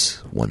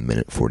dances, 1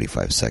 minute,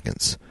 45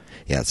 seconds.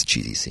 Yeah, it's a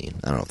cheesy scene.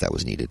 I don't know if that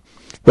was needed.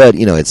 But,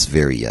 it's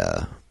very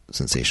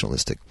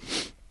sensationalistic.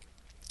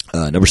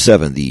 Number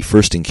 7, the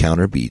first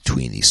encounter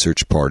between the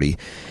search party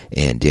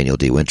and Daniel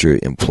De Winter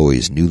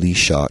employs newly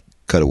shot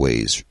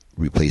cutaways,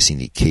 replacing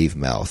the cave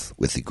mouth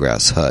with the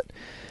grass hut,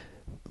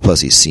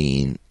 plus a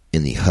scene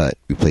in the hut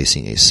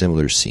replacing a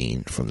similar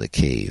scene from the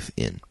cave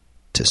in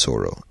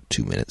Tesoro,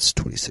 2 minutes,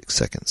 26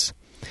 seconds.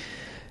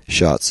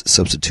 Shots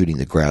substituting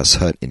the grass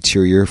hut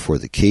interior for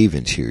the cave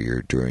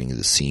interior during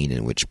the scene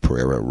in which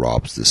Pereira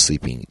robs the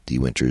sleeping De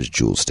Winter's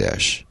jewel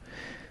stash.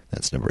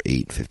 That's number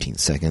 8, 15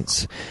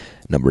 seconds.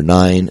 Number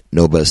 9,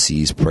 Noba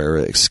sees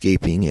Pereira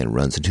escaping and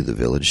runs into the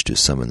village to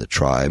summon the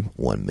tribe,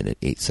 1 minute,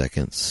 8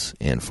 seconds.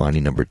 And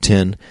finally, number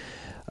 10,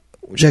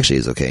 which actually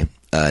is okay.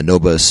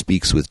 Noba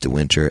speaks with De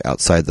Winter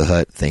outside the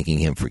hut, thanking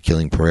him for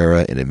killing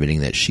Pereira and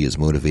admitting that she is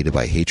motivated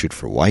by hatred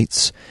for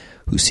whites,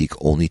 who seek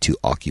only to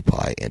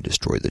occupy and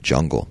destroy the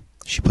jungle.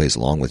 She plays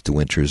along with De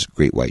Winter's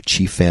Great White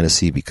Chief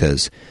fantasy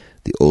because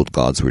the old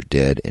gods were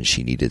dead and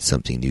she needed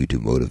something new to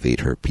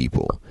motivate her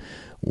people.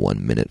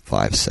 1 minute,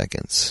 5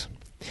 seconds.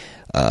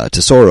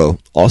 Tesoro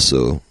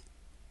also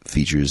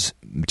features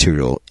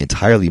material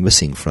entirely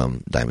missing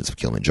from Diamonds of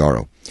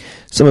Kilimandjaro.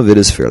 Some of it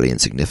is fairly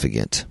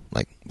insignificant,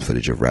 like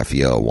footage of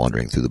Raphael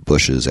wandering through the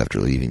bushes after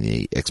leaving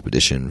the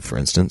expedition, for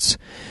instance.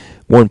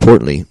 More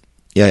importantly,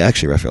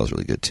 Raphael's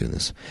really good too in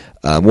this.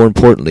 More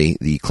importantly,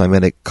 the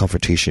climatic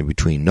confrontation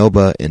between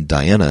Noba and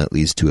Diana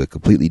leads to a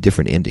completely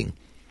different ending.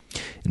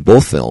 In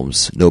both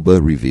films,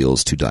 Noba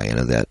reveals to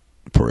Diana that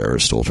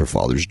Pereira stole her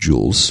father's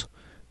jewels,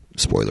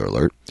 spoiler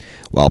alert,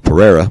 while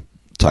Pereira,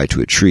 tied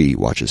to a tree,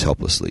 watches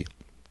helplessly.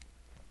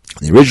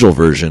 In the original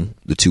version,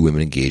 the 2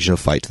 women engage in a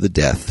fight to the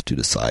death to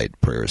decide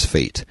Pereira's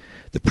fate.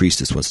 The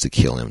priestess wants to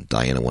kill him.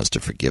 Diana wants to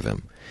forgive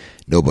him.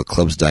 Noba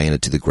clubs Diana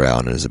to the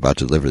ground and is about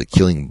to deliver the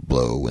killing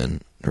blow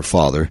when her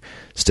father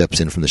steps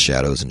in from the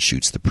shadows and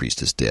shoots the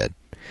priestess dead.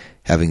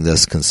 Having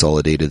thus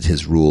consolidated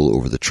his rule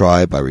over the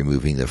tribe by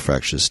removing the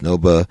fractious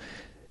Noba,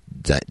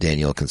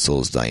 Daniel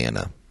consoles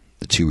Diana.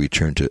 The 2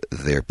 return to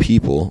their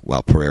people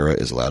while Pereira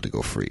is allowed to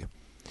go free.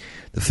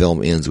 The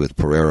film ends with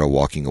Pereira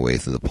walking away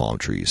through the palm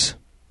trees.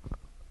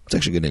 It's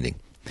actually a good ending.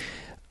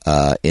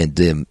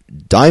 And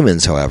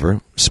Diamonds,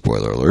 however,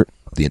 spoiler alert,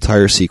 the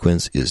entire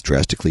sequence is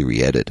drastically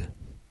re-edited.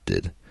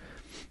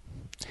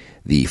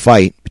 The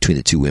fight between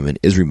the two women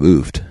is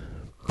removed.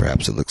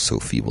 Perhaps it looks so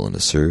feeble and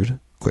absurd? ?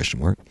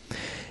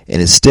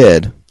 And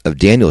instead of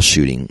Daniel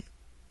shooting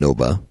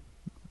Noba,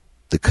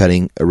 the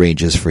cutting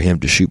arranges for him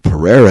to shoot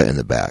Pereira in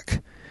the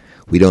back.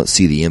 We don't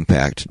see the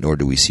impact, nor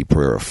do we see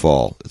Pereira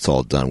fall. It's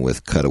all done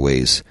with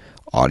cutaways,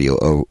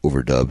 audio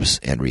overdubs,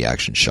 and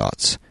reaction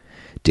shots.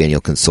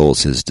 Daniel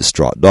consoles his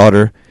distraught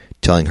daughter,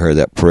 telling her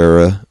that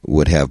Pereira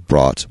would have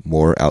brought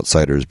more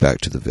outsiders back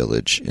to the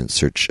village in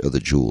search of the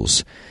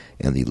jewels,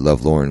 and the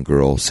lovelorn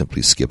girl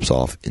simply skips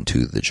off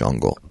into the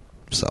jungle.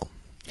 So,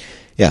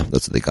 yeah,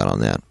 that's what they got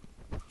on that.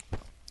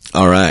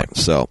 All right,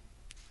 so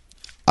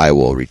I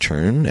will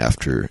return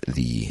after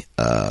the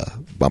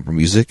bumper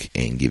music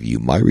and give you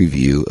my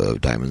review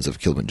of Diamonds of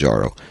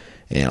Kilimandjaro.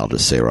 And I'll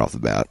just say right off the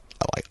bat,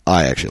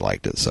 I actually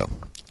liked it, so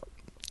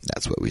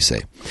that's what we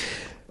say.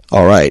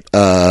 All right,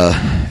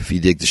 if you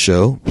dig the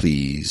show,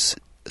 please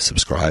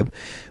subscribe.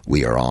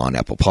 We are on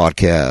Apple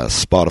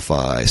Podcasts,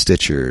 Spotify,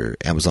 Stitcher,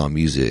 Amazon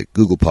Music,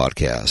 Google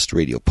Podcast,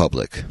 Radio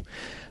Public.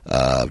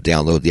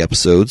 Download the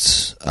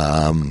episodes.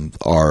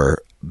 Our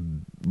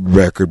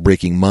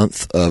record-breaking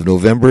month of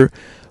November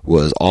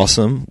was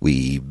awesome.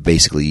 We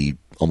basically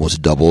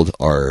almost doubled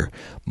our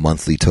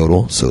monthly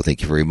total, so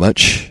thank you very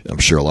much. I'm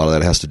sure a lot of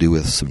that has to do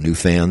with some new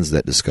fans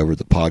that discovered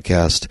the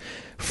podcast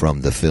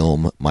from the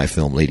film, My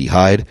Film Lady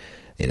Hyde.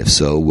 And if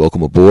so,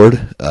 welcome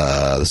aboard.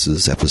 This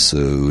is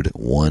episode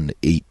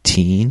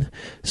 118,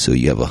 so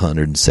you have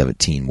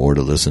 117 more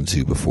to listen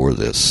to before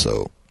this,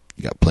 so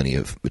you got plenty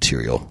of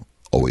material,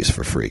 always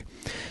for free.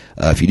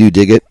 If you do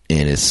dig it,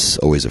 and it's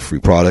always a free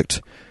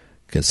product,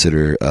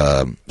 consider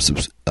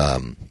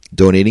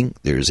donating.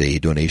 There's a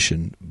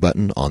donation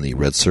button on the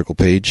Red Circle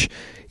page,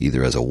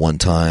 either as a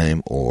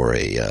one-time or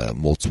a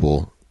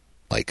multiple,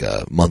 like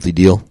a monthly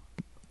deal.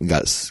 We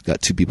got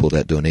 2 people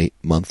that donate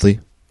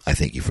monthly. I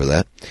thank you for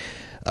that.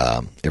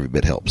 Every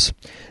bit helps.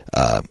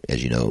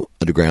 As you know,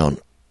 underground,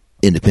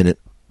 independent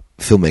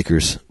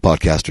filmmakers,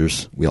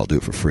 podcasters, we all do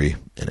it for free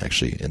and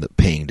actually end up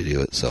paying to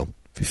do it. So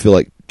if you feel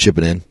like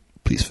chipping in,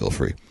 please feel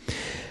free.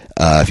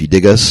 If you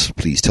dig us,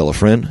 please tell a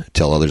friend,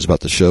 tell others about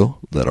the show,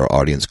 let our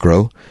audience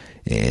grow,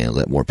 and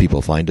let more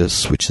people find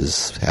us, which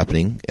is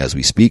happening as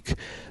we speak.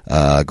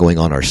 Going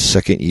on our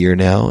 2nd year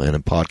now in a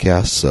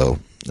podcast, so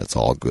that's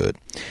all good.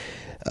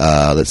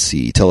 Let's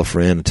see, tell a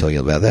friend and tell you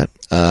about that.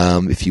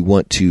 If you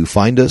want to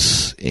find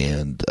us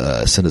and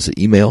send us an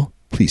email,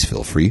 please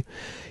feel free.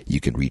 You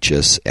can reach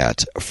us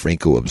at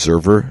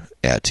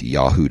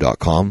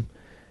francoobserver@yahoo.com.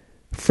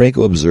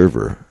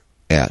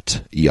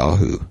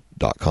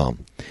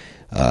 francoobserver@yahoo.com.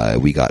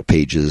 We got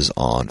pages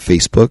on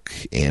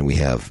Facebook, and we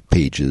have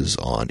pages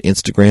on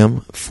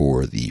Instagram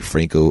for the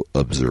Franco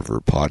Observer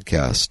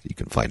podcast. You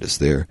can find us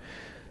there,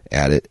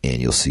 add it,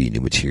 and you'll see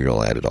new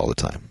material added all the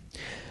time.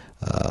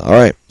 All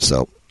right,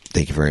 so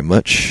thank you very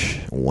much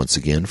once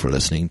again for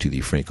listening to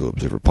the Franco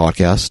Observer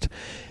podcast.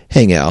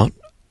 Hang out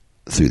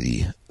through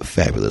the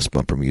fabulous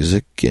bumper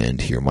music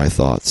and hear my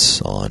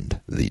thoughts on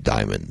the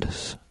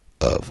Diamonds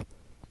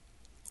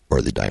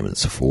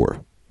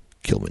for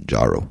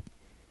Kilimandjaro.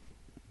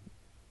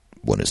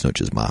 Buenas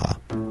noches, Maha.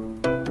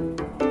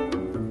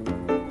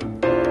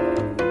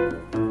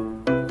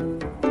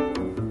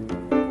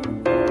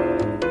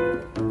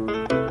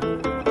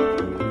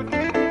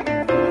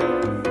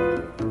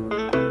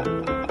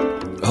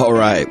 All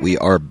right, we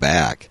are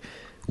back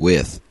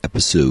with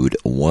episode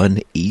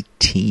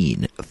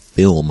 118,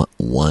 film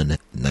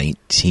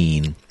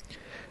 119,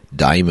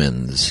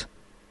 Diamonds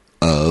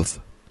for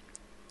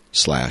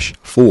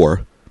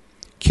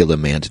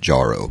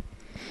Kilimandjaro.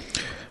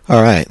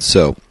 All right,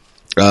 so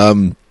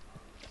if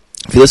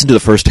you listened to the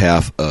first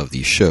half of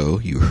the show,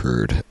 you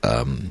heard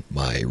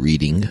my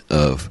reading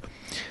of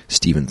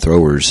Stephen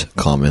Thrower's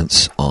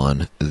comments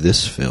on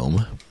this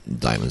film,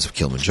 Diamonds of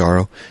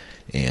Kilimandjaro,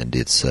 and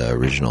its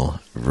original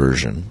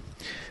version,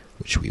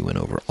 which we went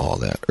over all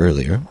that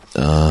earlier.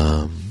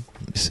 Let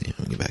me see.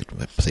 Let me get back to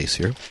my place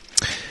here.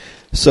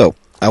 So,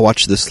 I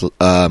watched this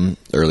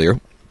earlier.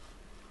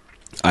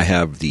 I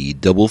have the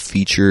double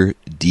feature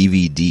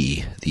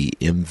DVD, the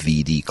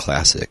MVD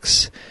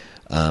Classics.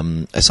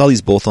 I saw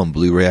these both on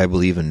Blu-ray, I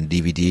believe, and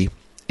DVD,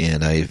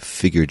 and I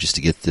figured just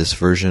to get this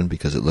version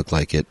because it looked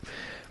like it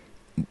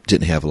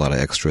didn't have a lot of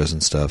extras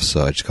and stuff,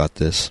 so I just got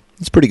this.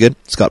 It's pretty good.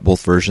 It's got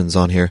both versions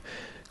on here,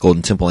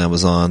 Golden Temple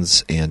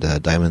Amazons and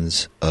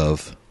Diamonds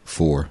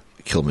for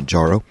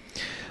Kilimandjaro.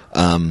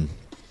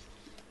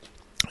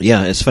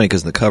 Yeah, it's funny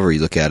because in the cover you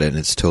look at it and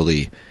it's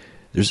totally...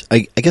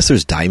 I guess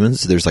there's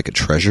diamonds. There's like a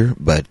treasure,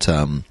 but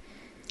I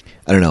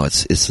don't know.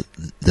 It's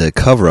the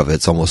cover of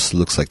it almost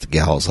looks like the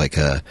gal's like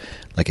a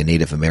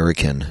Native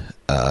American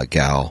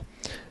gal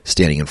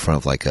standing in front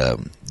of like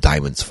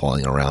diamonds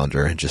falling around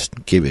her, and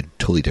just gave it a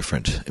totally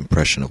different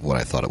impression of what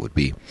I thought it would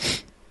be.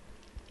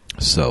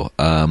 So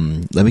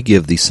let me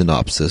give the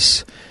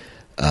synopsis.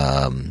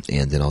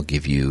 and then I'll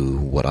give you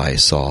what I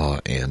saw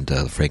and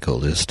the Franco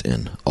list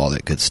and all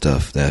that good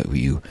stuff that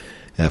you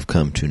have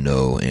come to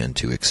know and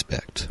to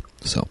expect.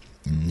 So,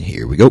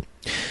 here we go.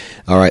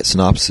 All right,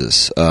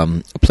 synopsis.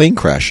 A plane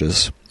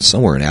crashes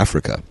somewhere in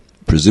Africa,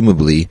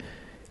 presumably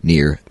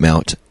near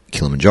Mount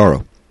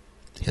Kilimandjaro,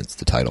 hence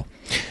the title.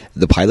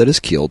 The pilot is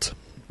killed,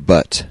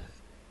 but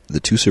the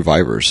two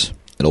survivors,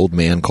 an old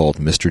man called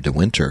Mr. De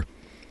Winter,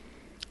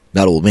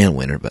 not Old Man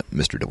Winter, but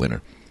Mr. De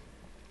Winter,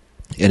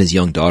 and his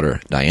young daughter,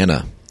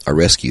 Diana, are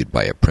rescued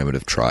by a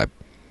primitive tribe.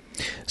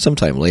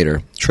 Sometime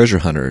later, treasure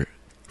hunter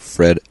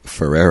Fred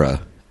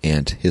Ferreira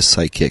and his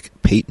sidekick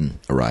Peyton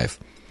arrive,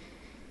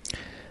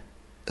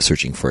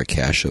 searching for a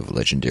cache of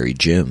legendary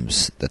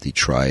gems that the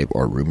tribe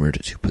are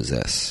rumored to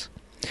possess.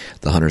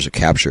 The hunters are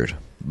captured,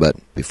 but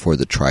before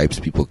the tribe's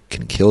people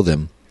can kill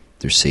them,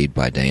 they're saved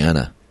by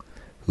Diana,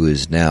 who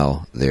is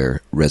now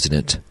their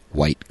resident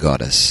white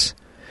goddess.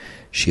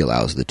 She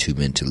allows the two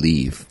men to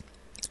leave,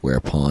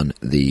 whereupon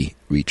they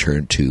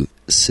return to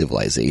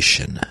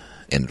civilization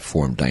and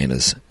inform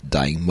Diana's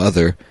dying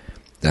mother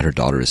that her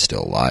daughter is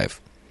still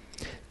alive.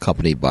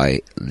 Accompanied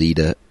by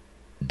Leda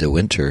De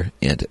Winter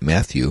and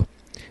Matthew,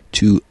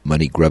 two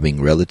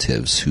money-grubbing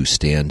relatives who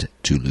stand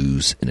to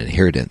lose an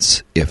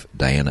inheritance if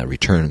Diana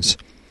returns,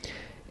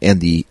 and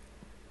the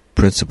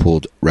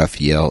principled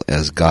Raphael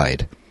as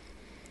guide,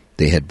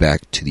 they head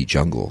back to the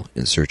jungle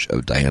in search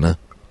of Diana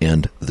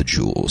and the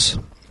jewels.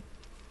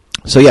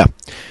 So yeah,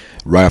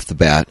 right off the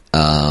bat,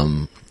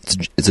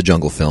 it's a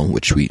jungle film,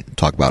 which we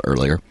talked about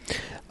earlier.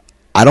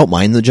 I don't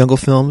mind the jungle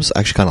films. I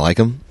actually kind of like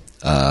them.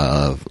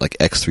 Like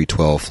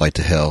X-312, Flight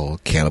to Hell,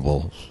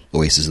 Cannibal,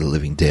 Oasis of the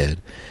Living Dead.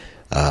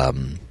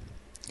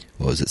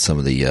 What was it? Some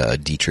of the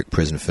Dietrich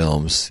prison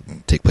films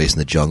take place in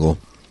the jungle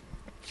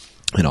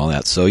and all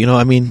that. So,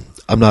 I mean,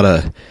 I'm not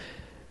a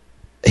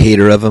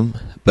hater of them,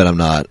 but I'm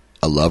not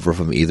a lover of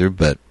them either,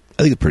 but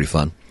I think it's pretty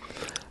fun.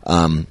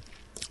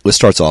 This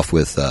starts off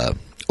with,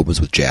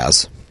 opens with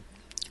jazz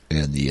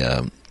and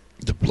the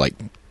like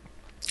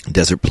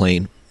desert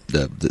plane,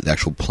 the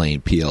actual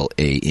plane, Plane,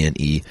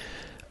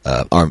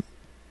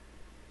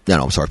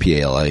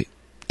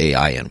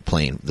 P-A-L-A-I-N,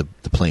 plane, the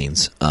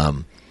planes.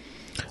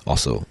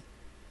 Also,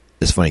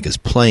 it's funny because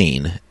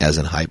plane, as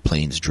in High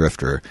Plains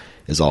Drifter,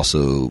 is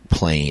also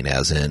plain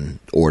as in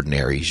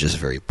ordinary, just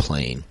very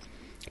plain.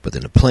 But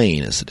then a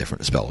plane is a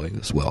different spelling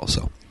as well.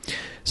 So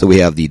we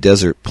have the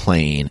desert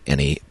plane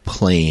and a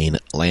plane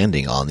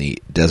landing on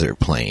the desert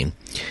plane.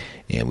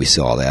 And we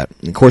saw that.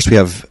 And of course, we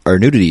have our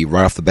nudity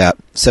right off the bat,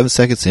 7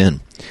 seconds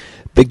in.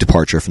 Big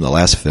departure from the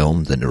last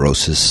film, The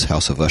Neurosis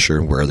House of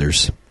Usher, where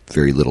there's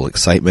very little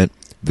excitement,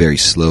 very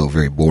slow,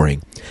 very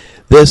boring.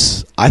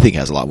 This, I think,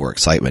 has a lot more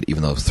excitement,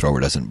 even though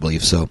Thrower doesn't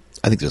believe so.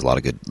 I think there's a lot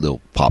of good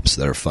little pops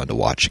that are fun to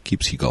watch. It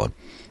keeps you going.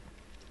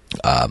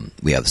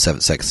 We have the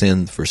 7 seconds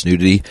in, the first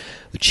nudity,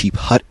 the cheap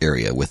hut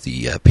area with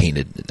the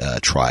painted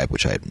tribe,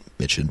 which I had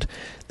mentioned.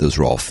 Those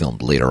were all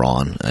filmed later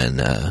on in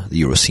the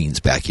Euroscene's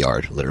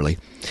backyard, literally.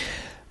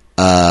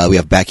 We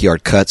have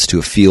backyard cuts to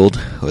a field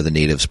where the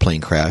natives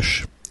plane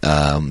crash.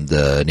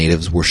 The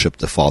natives worship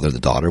the father and the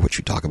daughter, which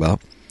we talk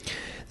about.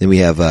 Then we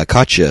have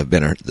Katja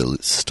Benner, the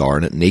star,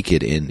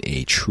 naked in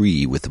a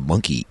tree with a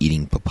monkey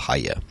eating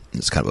papaya.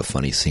 It's kind of a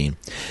funny scene.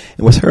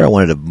 And with her, I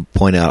wanted to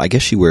point out, I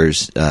guess she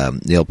wears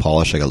nail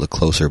polish. I got to look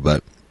closer,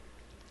 but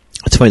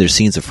it's funny. There's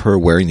scenes of her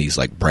wearing these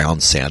like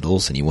brown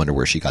sandals, and you wonder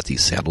where she got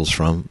these sandals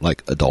from,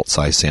 like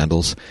adult-sized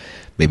sandals.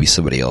 Maybe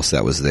somebody else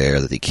that was there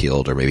that they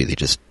killed, or maybe they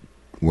just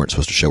weren't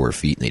supposed to show her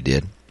feet, and they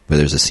did. But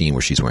there's a scene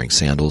where she's wearing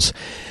sandals.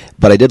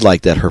 But I did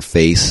like that her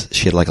face,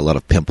 she had like a lot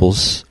of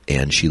pimples,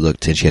 and she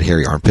had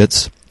hairy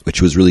armpits, which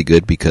was really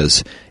good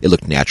because it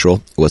looked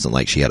natural. It wasn't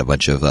like she had a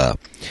bunch of,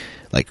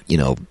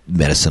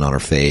 medicine on her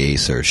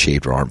face or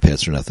shaved her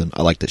armpits or nothing.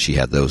 I liked that she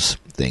had those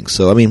things.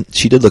 So, I mean,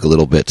 she did look a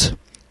little bit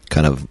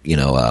kind of,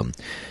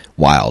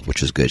 wild,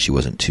 which was good. She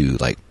wasn't too,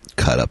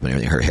 cut up and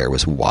everything. Her hair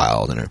was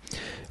wild and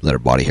let her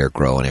body hair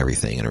grow and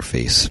everything, and her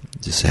face,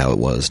 just how it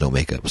was, no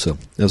makeup. So,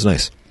 that was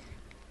nice.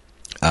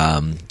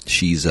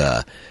 She's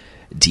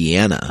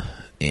Deanna,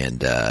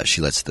 and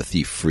she lets the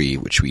thief free,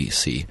 which we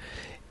see.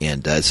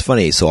 And it's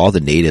funny, so all the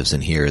natives in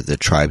here, the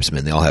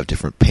tribesmen, they all have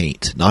different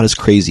paint. Not as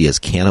crazy as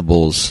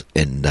cannibals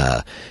and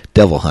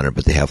Devil Hunter,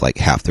 but they have like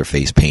half their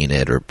face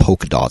painted, or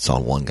polka dots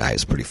on one guy.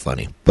 It's pretty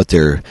funny. But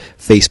their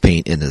face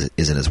paint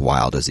isn't as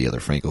wild as the other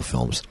Franco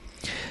films.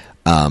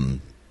 And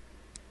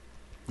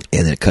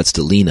then it cuts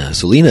to Lena.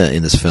 So Lena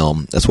in this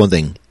film, that's one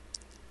thing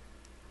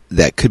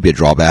that could be a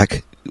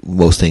drawback.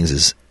 Most things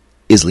is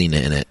Lena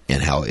in it,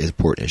 and how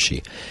important is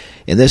she?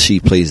 In this, she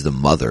plays the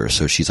mother,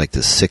 so she's like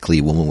this sickly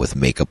woman with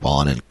makeup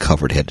on and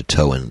covered head to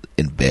toe in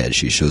bed.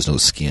 She shows no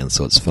skin,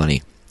 so it's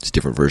funny. It's a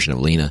different version of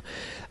Lena.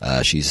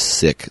 She's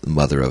sick,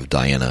 mother of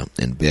Diana,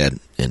 in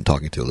bed, and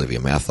talking to Olivia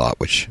Mathot,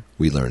 which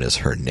we learn is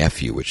her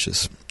nephew, which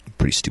is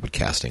pretty stupid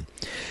casting.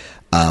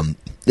 The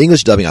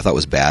English dubbing I thought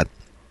was bad,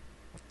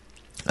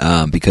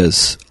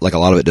 because like a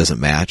lot of it doesn't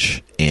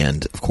match,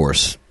 and of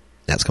course,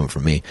 that's coming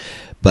from me.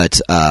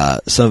 But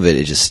some of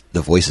it,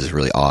 the voice is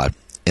really odd.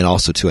 And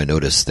also, too, I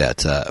noticed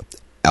that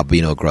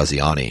Albino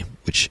Graziani,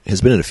 which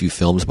has been in a few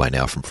films by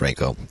now from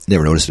Franco.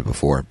 Never noticed it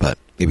before, but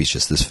maybe it's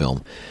just this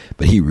film.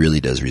 But he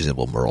really does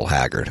resemble Merle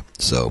Haggard.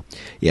 So,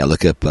 yeah,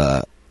 look up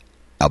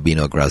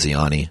Albino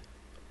Graziani,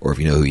 or if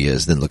you know who he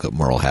is, then look up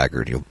Merle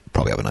Haggard. You'll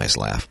probably have a nice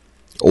laugh.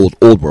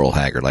 Old Merle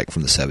Haggard, like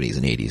from the 70s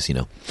and 80s, you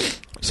know.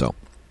 So,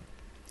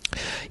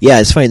 yeah,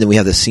 it's funny. Then we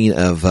have the scene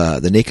of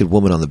the naked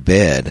woman on the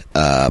bed.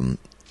 Her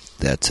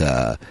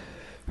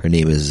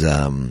name is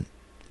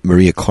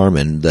Maria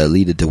Carmen, the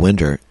lead of De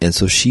Winter. And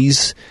so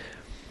she's,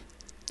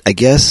 I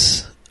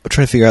guess, I'm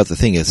trying to figure out the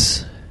thing.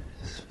 It's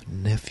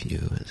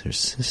nephew, is her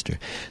sister.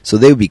 So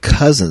they would be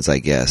cousins, I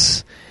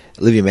guess.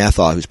 Olivia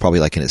Mathaw, who's probably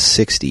like in his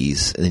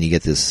 60s, and then you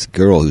get this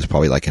girl who's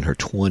probably like in her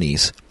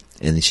 20s,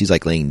 and then she's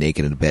like laying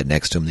naked in a bed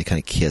next to him. They kind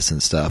of kiss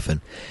and stuff,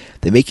 and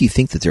they make you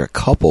think that they're a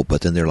couple,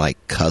 but then they're like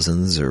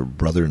cousins or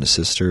brother and a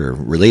sister or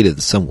related in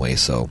some way,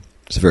 so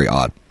it's very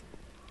odd.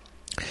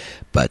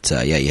 But,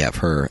 yeah, you have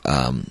her,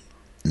 and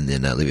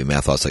then Olivia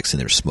Mathaw's like sitting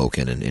there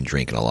smoking and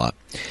drinking a lot.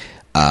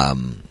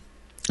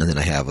 And then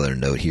I have another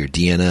note here.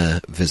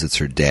 Deanna visits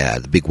her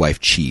dad, the big wife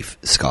chief,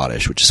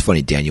 Scottish, which is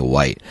funny, Daniel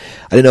White.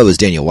 I didn't know it was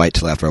Daniel White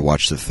till after I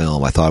watched the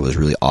film. I thought it was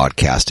really odd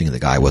casting, and the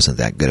guy wasn't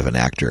that good of an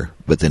actor.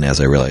 But then as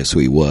I realized who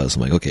he was,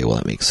 I'm like, okay, well,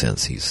 that makes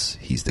sense.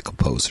 He's the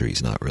composer.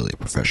 He's not really a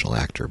professional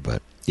actor.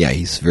 But, yeah,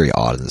 he's very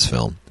odd in this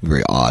film.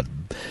 Very odd.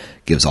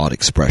 Gives odd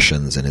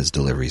expressions, and his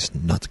delivery's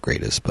not the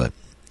greatest, but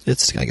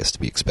it's, I guess, to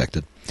be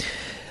expected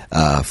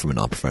from a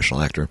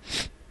non-professional actor.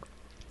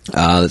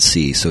 Let's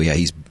see. So, yeah,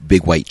 he's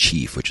Big White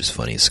Chief, which is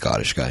funny, a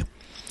Scottish guy.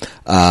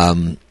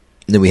 And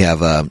then we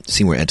have a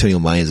scene where Antonio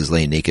Mayans is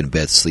laying naked in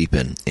bed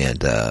sleeping, and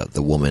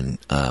the woman,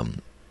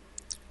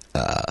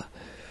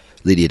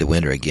 Lydia de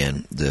Winter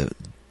again, the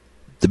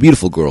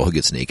beautiful girl who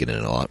gets naked in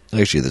it a lot.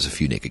 Actually, there's a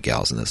few naked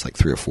gals in this, like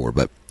 3 or 4,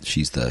 but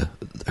she's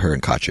her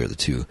and Katya are the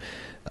two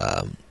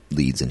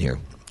leads in here.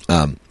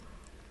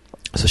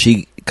 So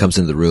she comes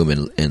into the room,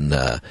 and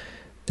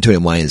Antonio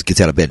Mayans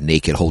gets out of bed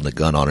naked, holding a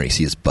gun on her. You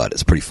see his butt.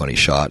 It's a pretty funny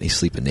shot. He's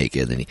sleeping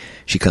naked. Then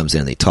she comes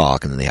in, they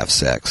talk, and then they have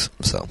sex.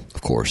 So,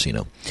 of course, you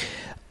know.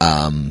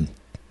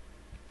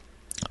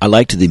 I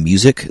liked the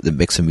music, the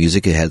mix of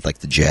music. It had like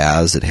the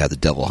jazz. It had the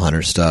Devil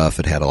Hunter stuff.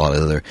 It had a lot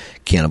of other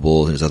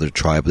Cannibal. There's other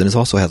tribe. But then it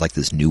also had like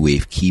this new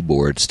wave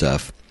keyboard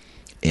stuff,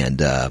 and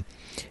it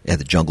had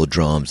the jungle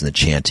drums and the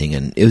chanting.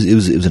 And it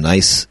was a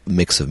nice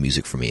mix of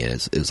music for me.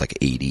 It was like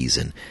 80s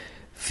and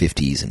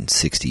 50s and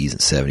 60s and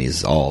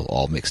 70s,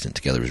 all mixed in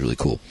together. It was really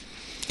cool.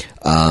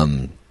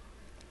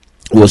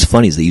 What's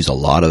funny is they use a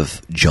lot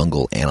of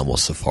jungle animal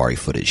safari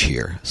footage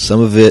here. Some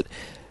of it,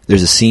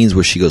 there's a scenes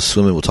where she goes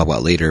swimming, we'll talk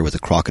about later, with a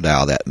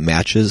crocodile that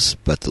matches,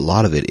 but a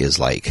lot of it is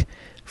like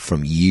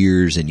from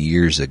years and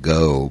years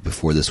ago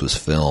before this was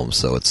filmed,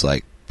 so it's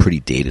like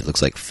pretty dated. It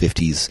looks like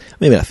 50s,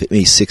 maybe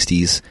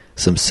 60s,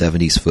 some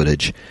 70s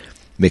footage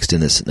mixed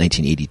in this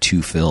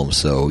 1982 film,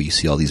 so you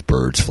see all these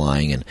birds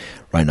flying and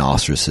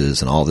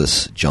rhinoceroses and all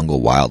this jungle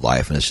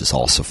wildlife, and it's just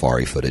all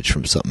safari footage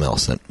from something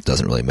else that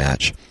doesn't really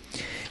match.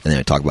 And then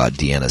I talk about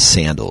Deanna's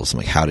sandals. I'm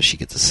like, how does she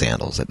get the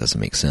sandals? That doesn't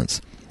make sense.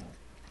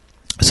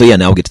 So yeah,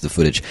 now we'll get to the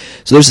footage.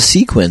 So there's a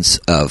sequence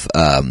of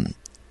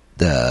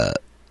the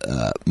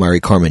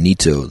Mari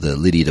Carmenito, the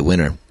Lydia de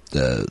Winter,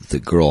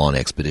 the girl on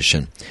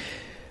expedition.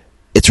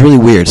 It's really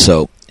weird.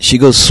 So she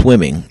goes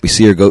swimming. We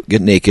see her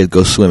get naked,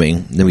 go swimming.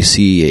 And then we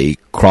see a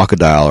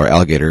crocodile or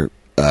alligator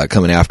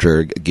coming after her,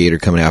 a gator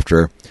coming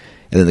after her.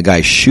 And then the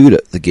guys shoot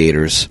the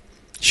gator.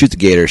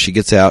 She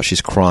gets out.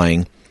 She's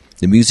crying.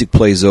 The music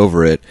plays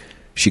over it.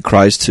 She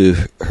cries to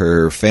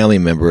her family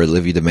member,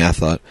 Olivia de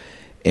Mathaw,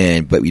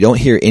 but we don't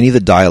hear any of the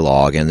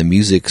dialogue, and the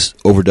music's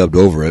overdubbed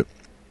over it.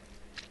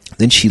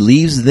 Then she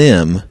leaves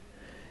them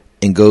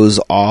and goes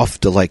off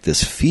to like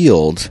this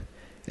field,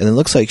 and it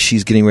looks like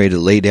she's getting ready to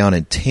lay down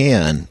and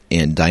tan,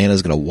 and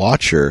Diana's going to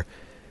watch her,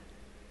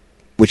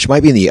 which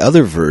might be in the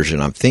other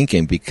version, I'm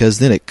thinking, because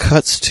then it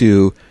cuts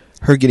to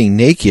her getting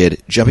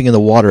naked, jumping in the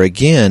water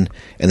again,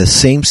 and the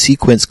same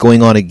sequence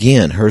going on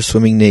again. Her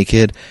swimming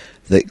naked,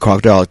 the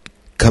crocodile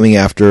coming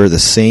after her, the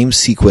same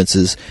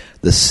sequences,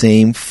 the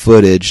same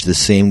footage, the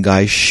same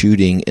guy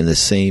shooting, and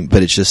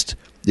but it's just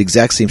the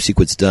exact same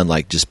sequence done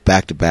like just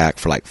back to back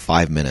for like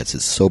 5 minutes.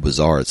 It's so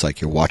bizarre. It's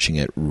like you're watching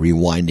it,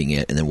 rewinding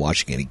it, and then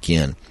watching it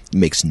again. It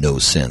makes no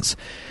sense.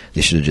 They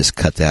should have just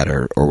cut that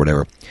or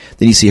whatever.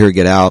 Then you see her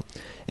get out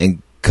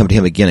and come to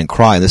him again and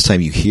cry, and this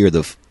time you hear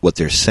what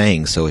they're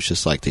saying, so it's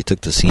just like they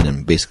took the scene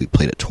and basically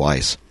played it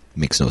twice. It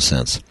makes no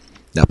sense.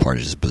 That part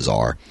is just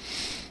bizarre.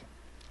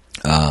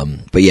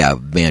 But yeah,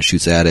 man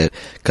shoots at it,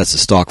 cuts the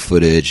stock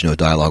footage,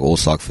 dialogue, old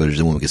stock footage,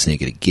 the woman gets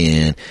naked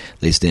again,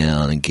 lays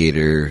down, and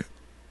Gator,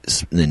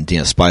 and then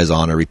Dan spies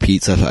on her,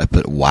 repeats. I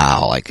put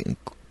wow, like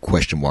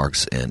question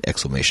marks and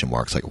exclamation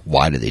marks, like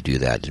why did they do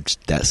that?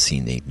 That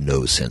scene made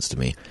no sense to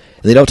me.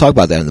 And they don't talk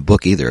about that in the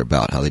book either,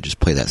 about how they just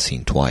play that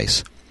scene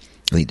twice.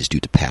 I think just do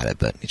it to pad it,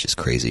 but it's just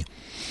crazy.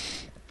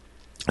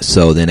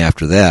 So then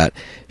after that,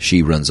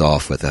 she runs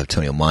off with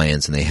Antonio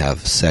Mayans, and they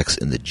have sex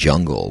in the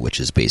jungle, which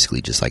is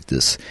basically just like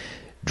this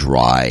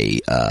dry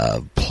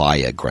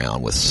playa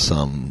ground with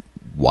some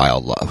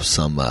wildlife,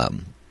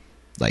 some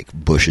like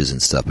bushes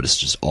and stuff, but it's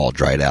just all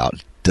dried out.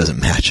 It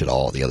doesn't match at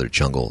all the other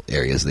jungle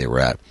areas they were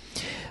at.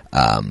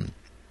 And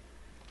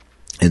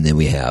then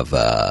we have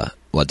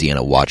while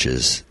Deanna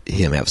watches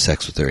him have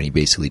sex with her, and he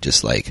basically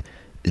just like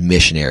a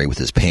missionary with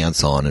his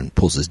pants on and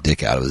pulls his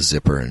dick out of his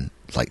zipper and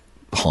like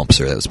humps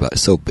her. That was about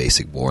so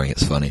basic, boring.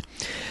 It's funny.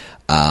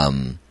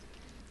 And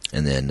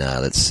then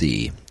let's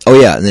see. Oh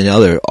yeah, and then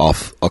other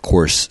of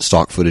course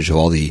stock footage of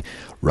all the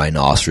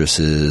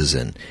rhinoceroses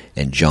and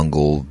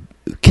jungle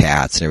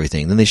cats and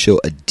everything. Then they show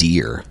a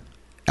deer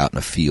out in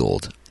a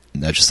field.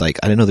 And that's just like,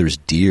 I didn't know there was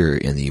deer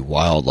in the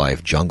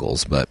wildlife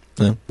jungles, but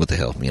what the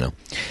hell, you know.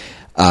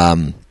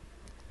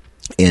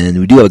 And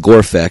we do have a gore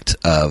effect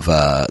of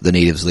the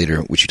natives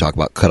later, which you talk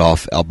about, cut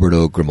off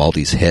Alberto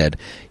Grimaldi's head.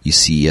 You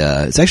see,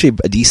 it's actually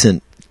a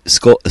decent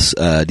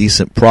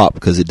decent prop,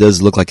 because it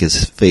does look like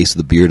his face,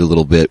 the beard a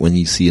little bit, when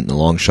you see it in the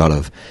long shot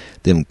of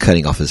them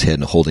cutting off his head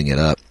and holding it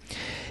up.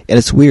 And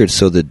it's weird.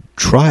 So the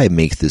tribe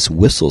make this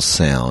whistle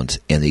sound,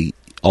 and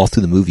all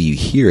through the movie you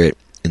hear it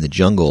in the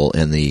jungle,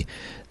 and the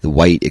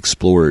white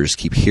explorers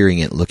keep hearing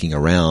it, looking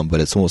around, but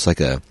it's almost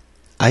like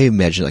I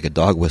imagine like a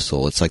dog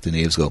whistle. It's like the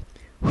natives go.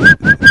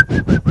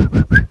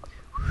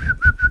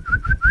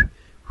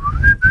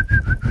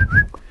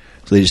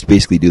 So they just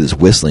basically do this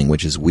whistling,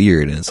 which is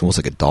weird, and it's almost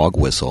like a dog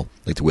whistle,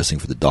 like they're whistling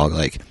for the dog,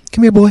 like,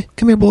 come here boy,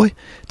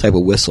 type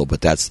of whistle, but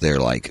that's their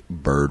like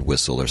bird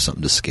whistle or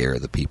something to scare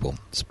the people.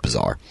 It's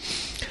bizarre.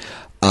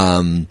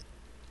 And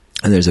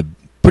there's a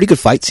pretty good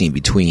fight scene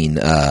between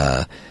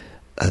Antonio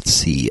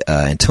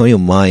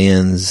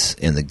Mayans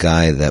and the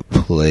guy that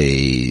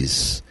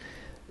plays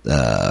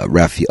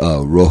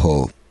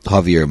Rojo.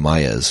 Javier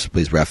Mayas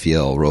plays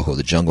Rafael Rojo,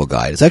 the jungle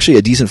guy. It's actually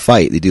a decent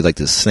fight. They do like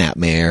this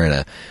snapmare and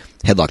a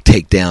headlock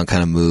takedown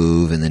kind of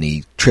move, and then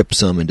he trips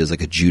him and does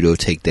like a judo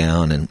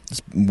takedown. And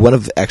it's one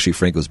of actually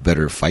Franco's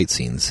better fight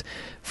scenes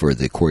for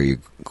the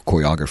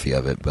choreography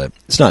of it. But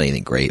it's not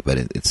anything great, but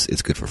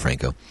it's good for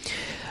Franco.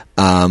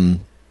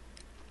 And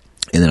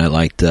then I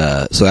liked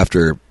so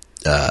after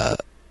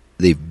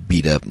they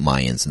beat up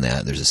Mayans and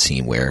that, there's a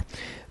scene where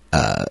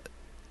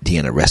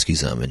Deanna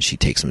rescues him, and she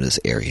takes him to this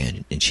area,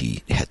 and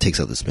she takes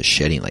out this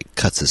machete and like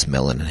cuts this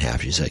melon in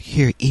half. She's like,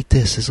 "Here, eat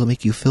this. This will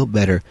make you feel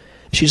better."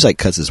 She just like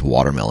cuts this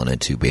watermelon in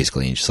two,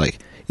 basically, and she's like,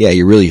 "Yeah,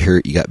 you're really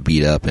hurt. You got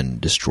beat up and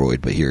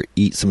destroyed, but here,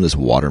 eat some of this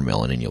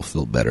watermelon, and you'll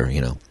feel better."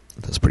 You know,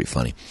 that's pretty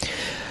funny.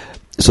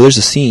 So there's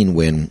a scene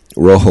when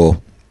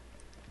Rafael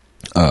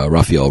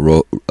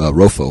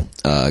Rofo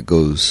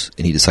goes,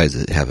 and he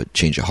decides to have a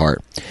change of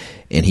heart.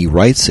 And he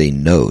writes a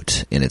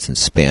note, and it's in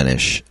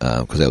Spanish,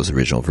 because that was the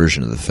original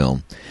version of the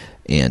film.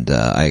 And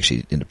I actually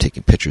ended up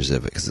taking pictures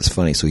of it, because it's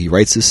funny. So he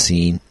writes this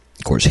scene,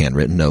 of course,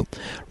 handwritten note,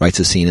 writes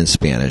a scene in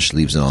Spanish,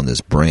 leaves it on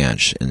this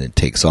branch, and then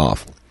takes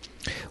off.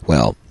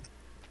 Well,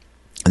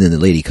 and then the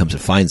lady comes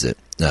and finds it.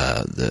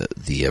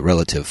 The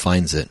relative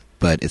finds it.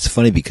 But it's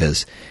funny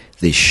because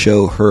they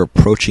show her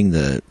approaching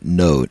the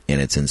note, and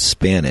it's in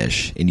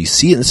Spanish. And you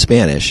see it in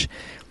Spanish.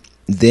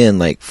 Then,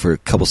 like, for a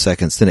couple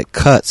seconds, then it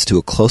cuts to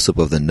a close-up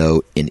of the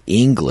note in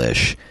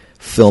English,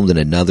 filmed in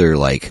another,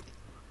 like,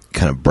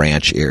 kind of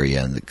branch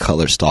area, and the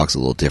color stock's a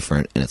little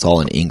different, and it's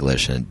all in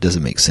English, and it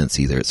doesn't make sense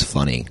either. It's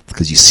funny,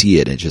 because you see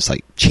it, and it just,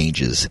 like,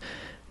 changes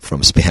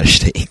from Spanish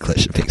to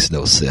English. It makes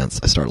no sense.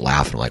 I started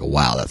laughing, like,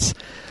 wow, that's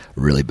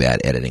really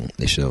bad editing.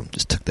 They should have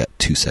just took that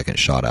 2-second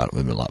shot out. It would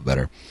have been a lot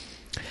better.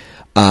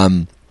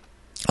 I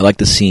like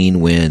the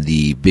scene when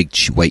the big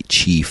white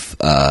chief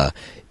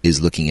is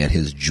looking at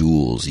his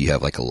jewels. You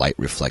have like a light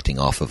reflecting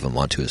off of him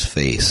onto his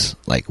face,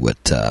 like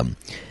what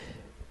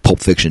Pulp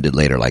Fiction did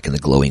later, like in the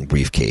glowing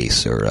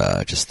briefcase,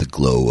 or just the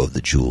glow of the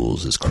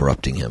jewels is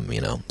corrupting him,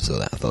 you know. So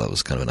I thought that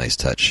was kind of a nice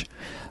touch.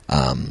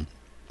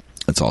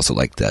 It's also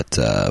like that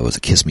was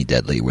a Kiss Me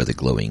Deadly, where the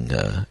glowing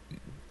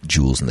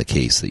jewels in the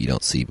case that you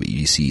don't see, but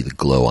you see the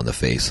glow on the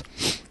face.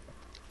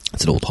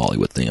 It's an old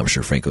Hollywood thing. I'm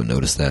sure Franco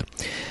noticed that.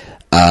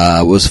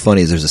 What was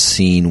funny is there's a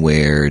scene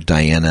where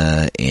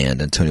Diana and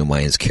Antonio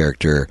Mayans'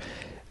 character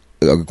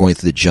are going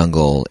through the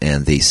jungle,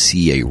 and they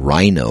see a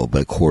rhino,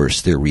 but of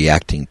course they're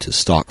reacting to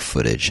stock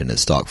footage, and the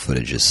stock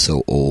footage is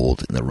so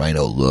old, and the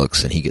rhino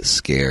looks, and he gets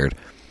scared,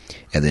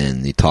 and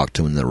then they talk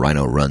to him, and the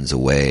rhino runs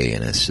away,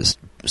 and it's just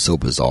so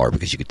bizarre,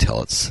 because you could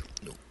tell it's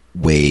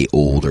way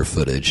older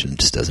footage, and it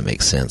just doesn't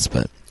make sense,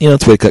 but, you know,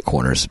 it's a way to cut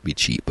corners, be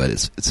cheap, but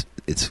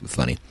it's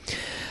funny.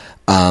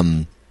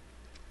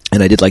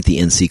 And I did like the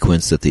end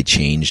sequence that they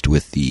changed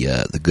with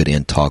the good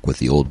end talk with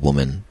the old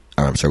woman,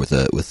 or I'm sorry, with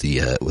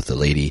the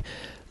lady,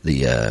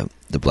 the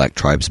black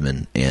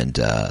tribesman, and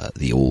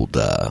the old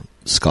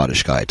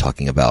Scottish guy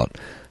talking about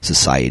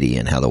society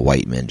and how the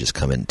white men just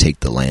come and take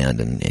the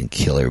land and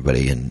kill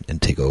everybody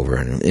and take over.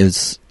 And it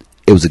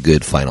was a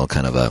good final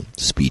kind of a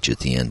speech at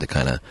the end to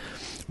kind of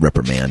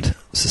reprimand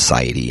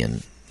society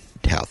and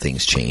how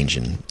things change,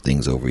 and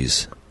things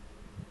always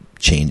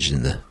change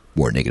in the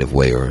more negative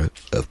way or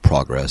of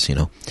progress, you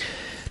know.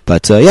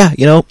 But yeah,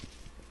 you know,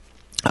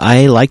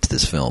 I liked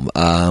this film.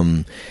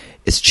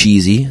 It's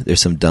cheesy, there's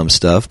some dumb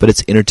stuff, but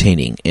it's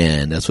entertaining,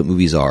 and that's what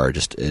movies are.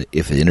 Just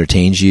if it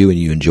entertains you and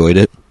you enjoyed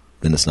it,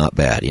 then it's not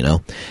bad, you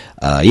know?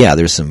 Yeah,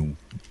 there's some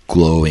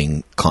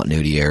glowing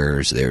continuity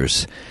errors.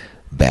 There's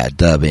bad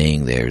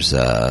dubbing. There's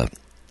a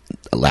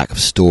lack of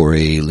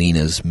story.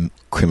 Lena's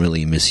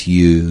criminally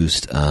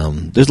misused.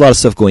 There's a lot of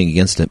stuff going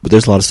against it, but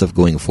there's a lot of stuff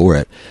going for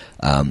it.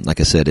 Like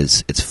I said,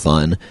 it's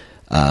fun.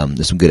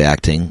 There's some good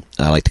acting.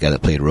 I like the guy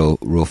that played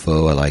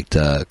Rofo. I liked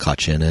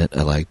Koch in it.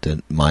 I liked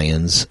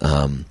Mayans.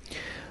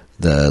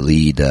 The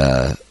lead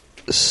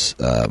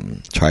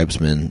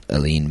tribesman,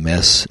 Aline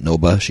Mess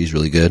Noba, she's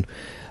really good.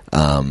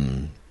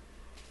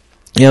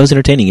 Yeah, it was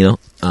entertaining, you know.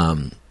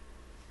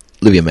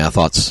 Olivia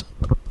Mathott's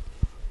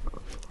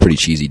pretty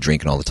cheesy,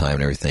 drinking all the time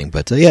and everything.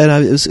 But yeah,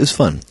 no, it was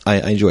fun.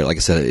 I enjoyed it. Like I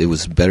said, it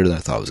was better than I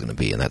thought it was going to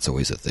be, and that's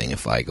always a thing.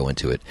 If I go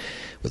into it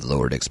with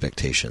lowered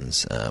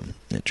expectations, and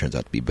it turns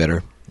out to be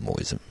better, I'm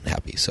always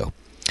happy. So,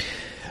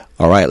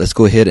 all right, let's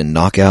go ahead and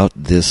knock out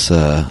this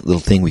little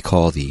thing we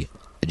call the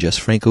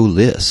Just Franco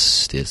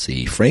list. It's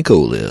a Franco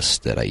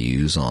list that I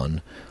use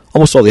on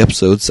almost all the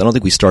episodes. I don't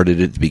think we started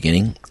it at the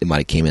beginning. It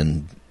might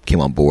have came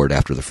on board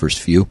after the first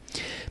few.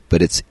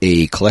 But it's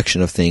a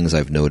collection of things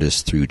I've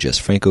noticed through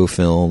Just Franco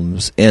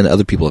films, and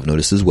other people have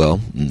noticed as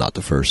well, not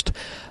the first.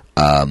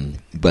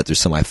 But there's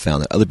some I've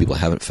found that other people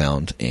haven't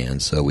found,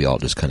 and so we all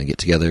just kind of get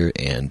together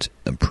and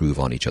improve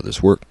on each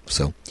other's work.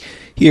 So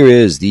here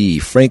is the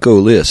Franco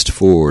list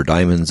for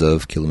Diamonds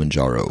of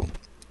Kilimandjaro.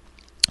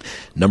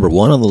 Number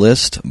 1 on the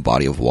list,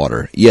 body of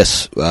water.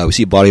 Yes, we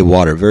see a body of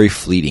water, very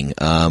fleeting.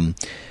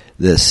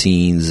 The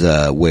scenes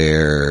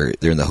where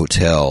they're in the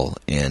hotel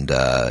and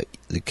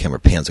the camera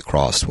pans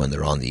across when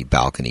they're on the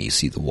balcony. You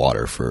see the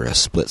water for a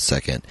split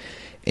second,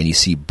 and you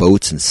see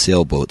boats and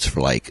sailboats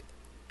for like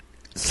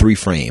 3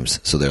 frames,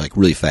 so they're like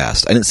really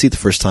fast. I didn't see it the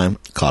first time,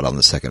 caught on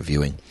the second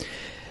viewing.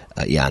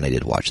 Yeah, and I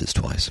did watch this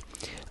twice.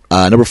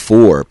 Number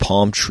 4,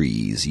 palm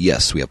trees.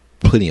 Yes, we have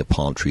plenty of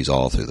palm trees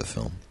all through the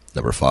film.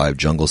 Number 5,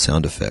 jungle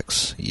sound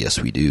effects. Yes,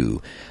 we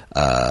do.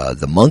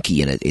 The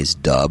monkey in it is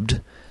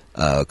dubbed,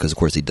 because of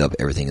course they dub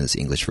everything in this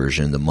English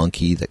version. The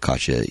monkey that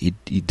Katya,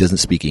 he doesn't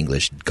speak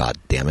English, god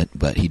damn it,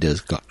 but he does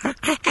go,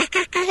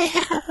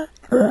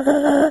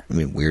 I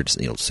mean, weird,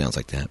 sounds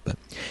like that. But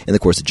and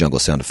of course the jungle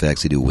sound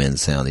effects, they do wind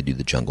sound, they do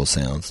the jungle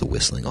sounds, the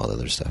whistling, all the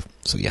other stuff.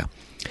 So yeah.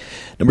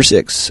 Number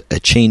 6, a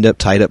chained up,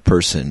 tied up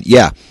person.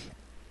 Yeah,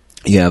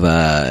 you have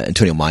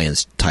Antonio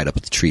Mayans tied up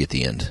at the tree at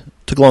the end.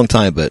 Took a long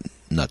time, but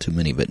not too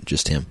many, but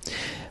just him.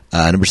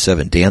 Number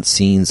 7, dance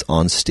scenes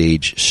on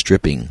stage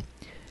stripping.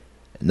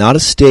 Not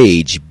a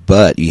stage,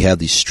 but you have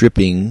the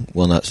stripping,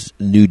 well, not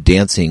nude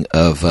dancing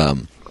of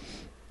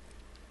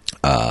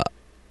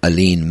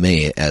Aline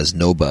May as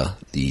Noba,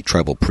 the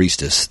tribal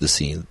priestess, the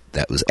scene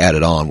that was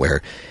added on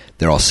where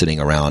they're all sitting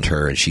around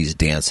her and she's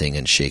dancing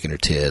and shaking her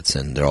tits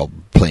and they're all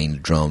playing the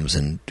drums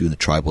and doing the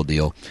tribal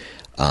deal.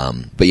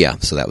 But yeah,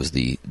 so that was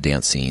the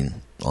dance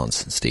scene on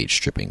stage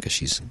stripping because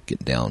she's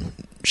getting down,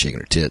 shaking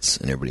her tits,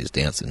 and everybody's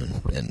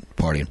dancing and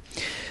partying.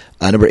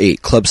 Number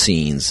 8, club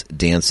scenes,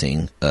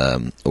 dancing,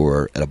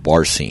 or at a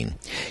bar scene.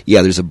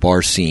 Yeah, there's a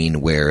bar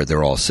scene where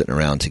they're all sitting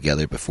around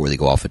together before they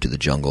go off into the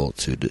jungle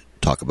to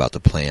talk about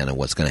the plan and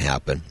what's going to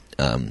happen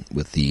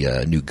with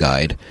the new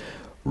guide,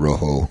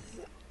 Rofo,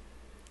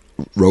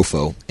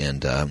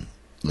 and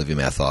Olivia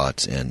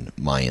Mathot, and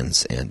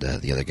Mayans, and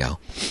the other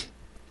gal.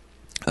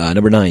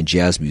 Number 9,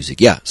 jazz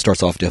music. Yeah,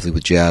 starts off definitely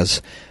with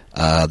jazz.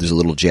 There's a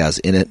little jazz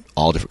in it,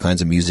 all different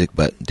kinds of music,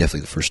 but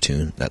definitely the first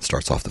tune that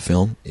starts off the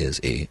film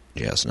is a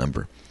jazz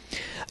number.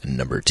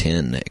 Number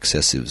 10,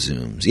 excessive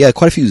zooms. Yeah,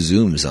 quite a few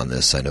zooms on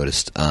this, I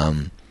noticed.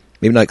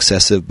 Maybe not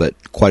excessive, but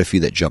quite a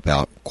few that jump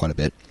out quite a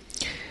bit.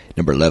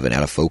 Number 11,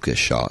 out of focus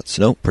shots.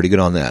 No, pretty good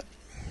on that.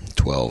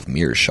 12,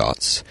 mirror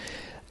shots.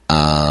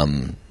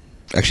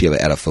 Actually, have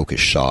an out of focus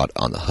shot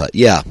on the hut.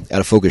 Yeah, out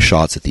of focus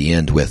shots at the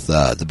end with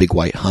the big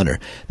white hunter.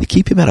 They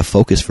keep him out of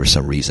focus for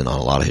some reason on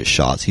a lot of his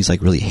shots. He's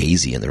like really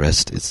hazy, and the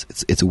rest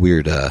it's a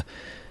weird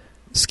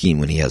scheme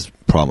when he has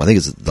problem. I think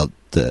it's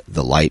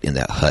the light in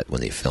that hut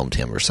when they filmed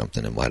him or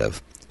something, and might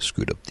have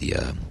screwed up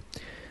the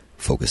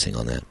focusing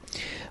on that.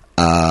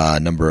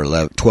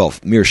 Number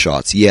 12, mirror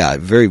shots. Yeah,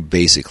 very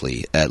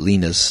basically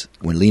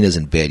when Lena's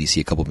in bed, you see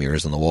a couple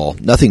mirrors on the wall.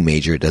 Nothing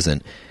major.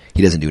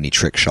 He doesn't do any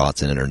trick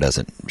shots in it or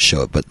doesn't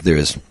show it, but there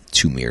is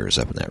 2 mirrors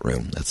up in that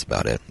room. That's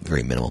about it.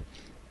 Very minimal.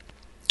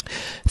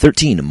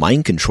 13,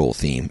 mind control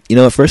theme.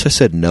 At first I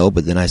said no,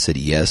 but then I said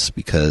yes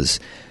because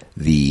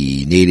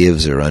the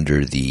natives are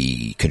under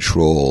the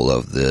control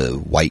of the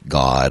white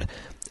god.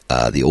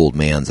 The old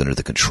man's under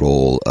the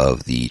control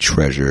of the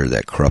treasure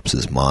that corrupts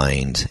his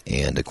mind,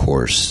 and of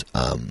course,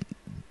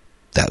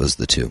 that was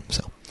the 2.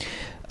 So,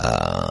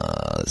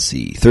 let's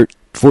see.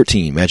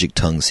 14, magic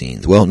tongue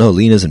scenes. Well, no,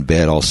 Lena's in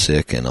bed all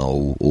sick and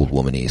all old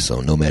womany,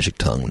 so no magic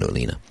tongue, no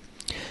Lena.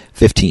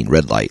 15,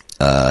 red light.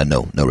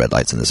 No red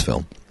lights in this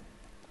film.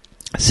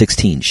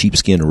 16,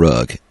 sheepskin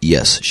rug.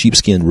 Yes,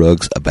 sheepskin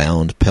rugs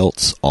abound,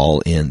 pelts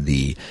all in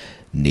the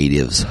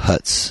natives'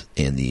 huts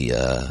in the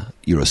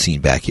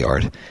Eurocene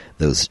backyard.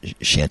 Those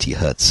shanty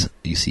huts,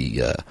 you see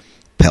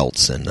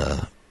pelts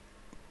and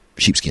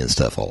sheepskin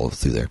stuff all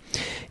through there.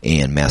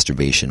 And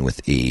masturbation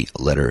with a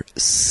letter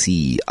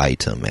C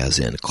item, as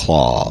in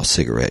claw,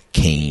 cigarette,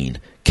 cane,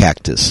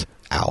 cactus,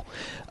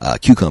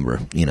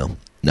 cucumber, no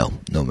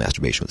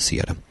masturbation with a C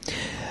item.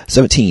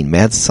 17,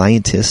 mad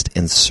scientist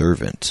and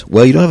servant.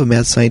 Well, you don't have a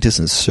mad scientist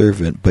and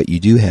servant, but you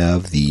do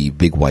have the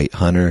big white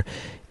hunter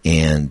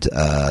and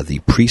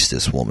the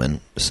priestess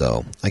woman,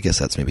 so I guess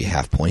that's maybe a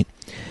half point.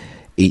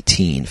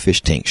 18,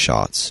 fish tank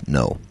shots.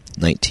 No.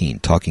 19,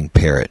 talking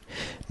parrot.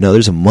 No,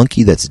 there's a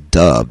monkey that's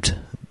dubbed,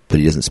 but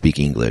he doesn't speak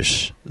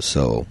English,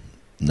 so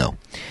no.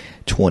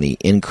 20,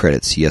 end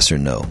credits, yes or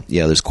no.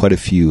 Yeah, there's quite a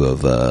few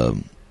of a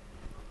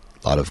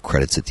lot of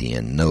credits at the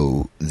end.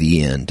 No,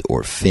 the end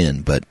or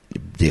fin, but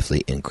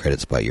definitely end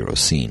credits by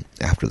Euroscene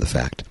after the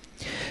fact.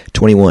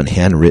 21,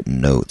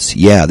 handwritten notes.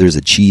 Yeah, there's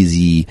a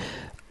cheesy,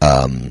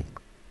 the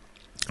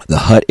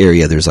hut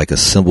area, there's like a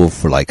symbol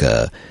for like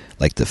the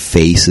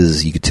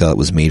faces, you could tell it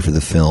was made for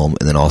the film,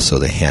 and then also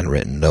the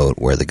handwritten note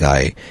where the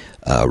guy,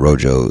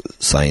 Arofo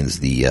signs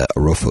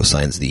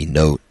the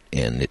note,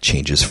 and it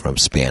changes from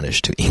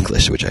Spanish to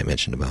English, which I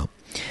mentioned about.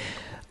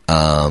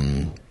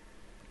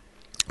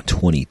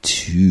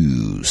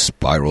 22,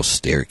 spiral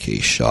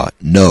staircase shot.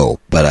 No,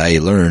 but I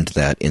learned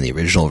that in the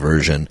original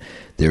version,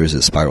 there was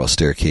a spiral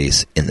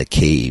staircase in the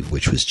cave,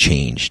 which was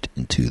changed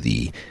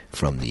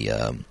from the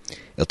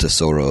El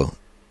Tesoro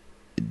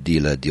de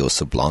la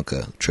Diosa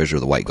Blanca, Treasure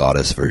of the White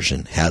Goddess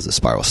version, has a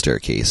spiral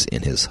staircase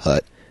in his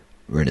hut,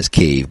 or in his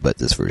cave, but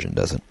this version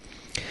doesn't.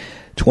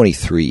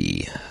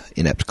 23,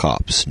 inept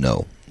cops.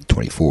 No.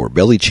 24,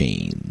 belly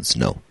chains.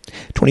 No.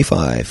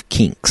 25,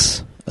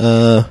 kinks.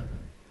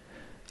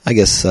 I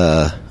guess,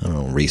 I don't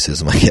know,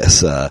 racism, I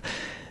guess,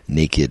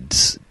 naked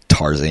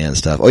Tarzan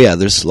stuff. Oh yeah,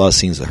 there's a lot of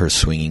scenes of her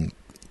swinging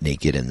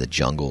naked in the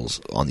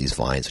jungles on these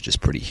vines, which is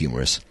pretty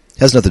humorous. It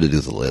has nothing to do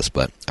with the list,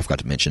 but I forgot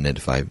to mention it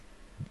if I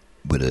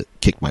would have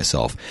kicked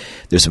myself.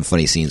 There's some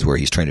funny scenes where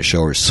he's trying to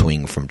show her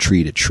swing from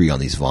tree to tree on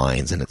these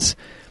vines, and it's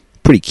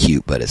pretty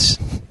cute, but it's,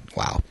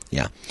 wow,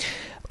 yeah.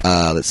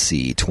 Let's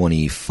see,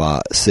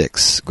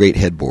 26, great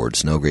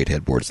headboards. No great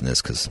headboards in this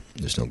because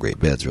there's no great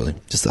beds, really.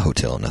 Just the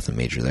hotel, nothing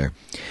major there.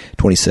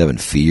 27,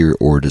 fear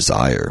or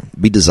desire.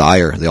 Be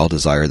desire. They all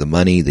desire the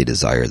money. They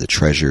desire the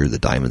treasure, the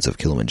diamonds of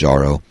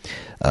Kilimandjaro,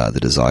 the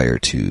desire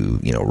to,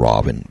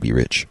 rob and be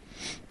rich.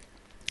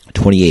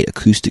 28,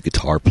 acoustic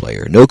guitar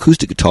player. No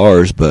acoustic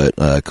guitars, but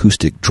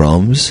acoustic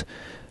drums.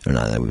 Or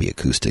not, that would be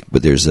acoustic.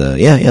 But there's,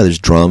 there's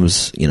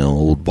drums,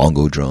 old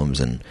bongo drums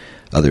and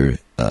other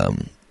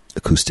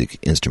acoustic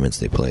instruments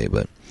they play,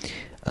 but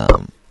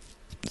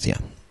yeah,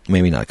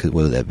 maybe not. Cause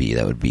what would that be?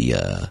 That would be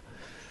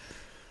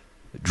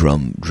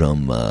drum.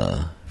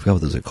 I forgot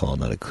what those are called.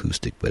 Not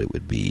acoustic, but it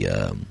would be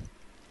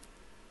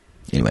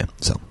anyway.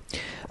 So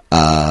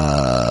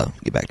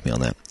get back to me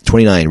on that.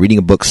 29, reading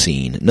a book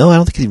scene. No, I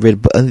don't think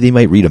they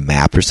might read a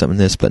map or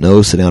something. But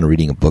no, sit down and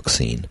reading a book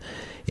scene.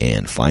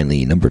 And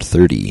finally, number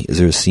 30, is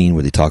there a scene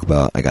where they talk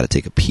about I got to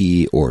take a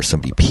pee or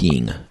somebody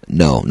peeing?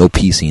 No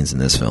pee scenes in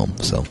this film.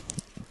 So.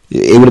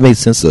 It would have made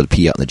sense, though, to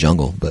pee out in the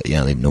jungle, but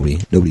yeah,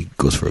 nobody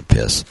goes for a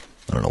piss.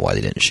 I don't know why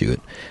they didn't shoot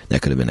it.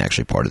 That could have been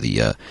actually part of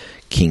the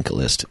kink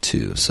list,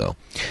 too. So,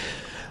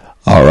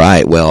 all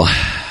right, well,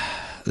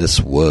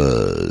 this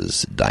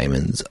was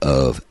Diamonds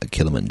of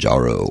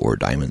Kilimandjaro, or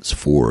Diamonds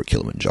for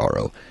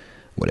Kilimandjaro,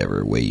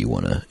 whatever way you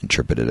want to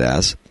interpret it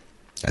as.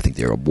 I think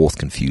they were both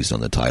confused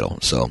on the title.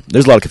 So,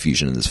 there's a lot of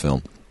confusion in this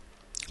film.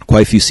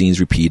 Quite a few scenes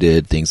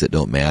repeated, things that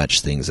don't match,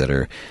 things that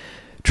are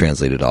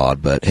translated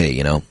odd, but hey,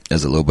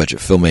 as a low-budget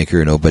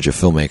filmmaker,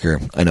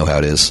 I know how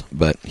it is,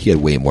 but he had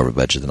way more of a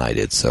budget than I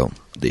did, so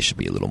they should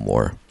be a little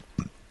more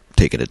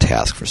taken to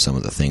task for some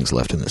of the things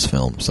left in this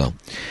film, so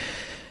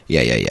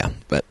yeah,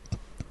 but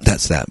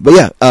that's that. But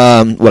yeah,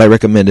 would I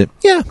recommend it?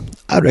 Yeah,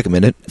 I'd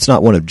recommend it. It's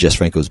not one of Jess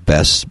Franco's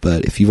best,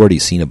 but if you've already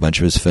seen a bunch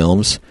of his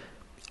films,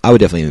 I would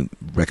definitely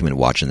recommend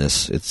watching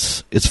this.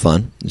 It's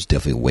fun. There's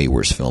definitely way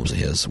worse films of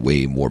his,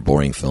 way more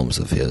boring films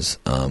of his.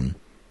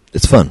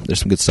 It's fun. There's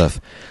some good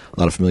stuff. A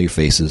lot of familiar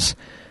faces.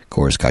 Of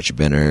course, Katja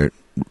Bennett,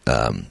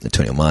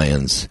 Antonio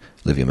Mayans,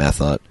 Olivia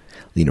Mathot,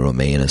 Lena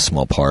Romay in a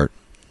small part.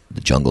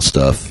 The jungle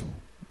stuff.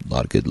 A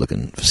lot of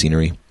good-looking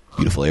scenery.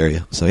 Beautiful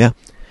area. So, yeah,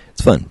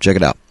 it's fun. Check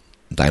it out.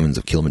 Diamonds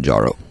of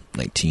Kilimandjaro,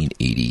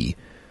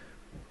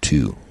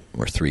 1982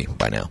 or 3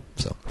 by now.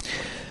 So,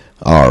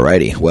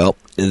 alrighty. Well,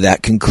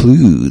 that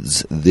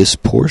concludes this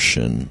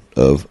portion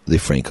of the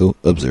Franco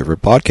Observer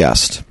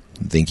podcast.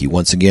 Thank you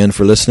once again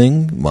for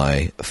listening,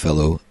 my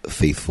fellow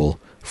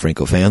faithful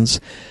Franco fans.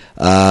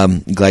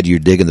 Glad you're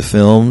digging the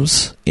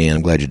films, and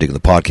I'm glad you're digging the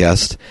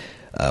podcast.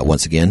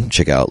 Once again,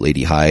 check out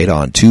Lady Hyde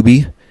on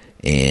Tubi,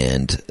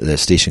 and the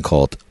station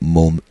called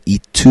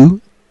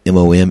Mometu,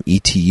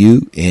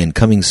 Mometu, and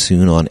coming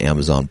soon on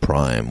Amazon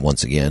Prime.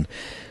 Once again,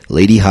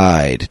 Lady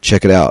Hyde,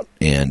 check it out,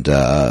 and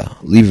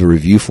leave a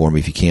review for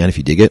me if you can, if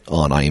you dig it,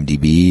 on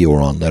IMDb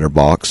or on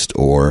Letterboxd,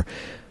 or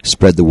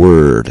spread the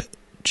word.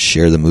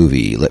 Share the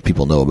movie. Let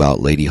people know about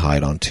Lady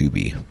Hyde on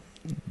Tubi.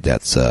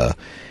 That's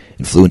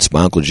influenced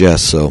by Uncle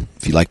Jess. So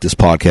if you like this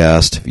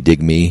podcast, if you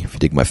dig me, if you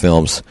dig my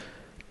films,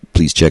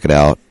 please check it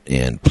out.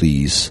 and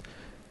please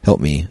help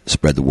me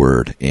spread the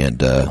word,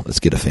 and let's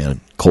get a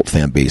cult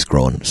fan base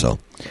growing. So,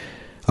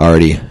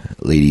 alrighty,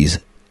 ladies,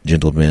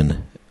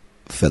 gentlemen,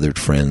 feathered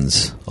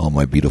friends, all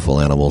my beautiful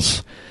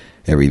animals,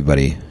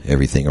 everybody,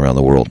 everything around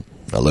the world.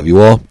 I love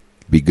you all.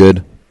 Be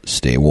good.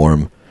 Stay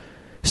warm.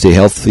 Stay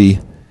healthy.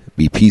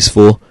 Be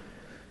peaceful.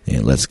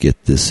 And let's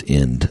get this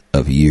end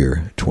of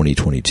year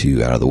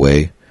 2022 out of the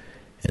way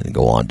and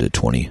go on to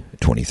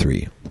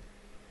 2023.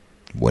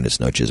 Buenas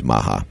noches,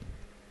 Maha.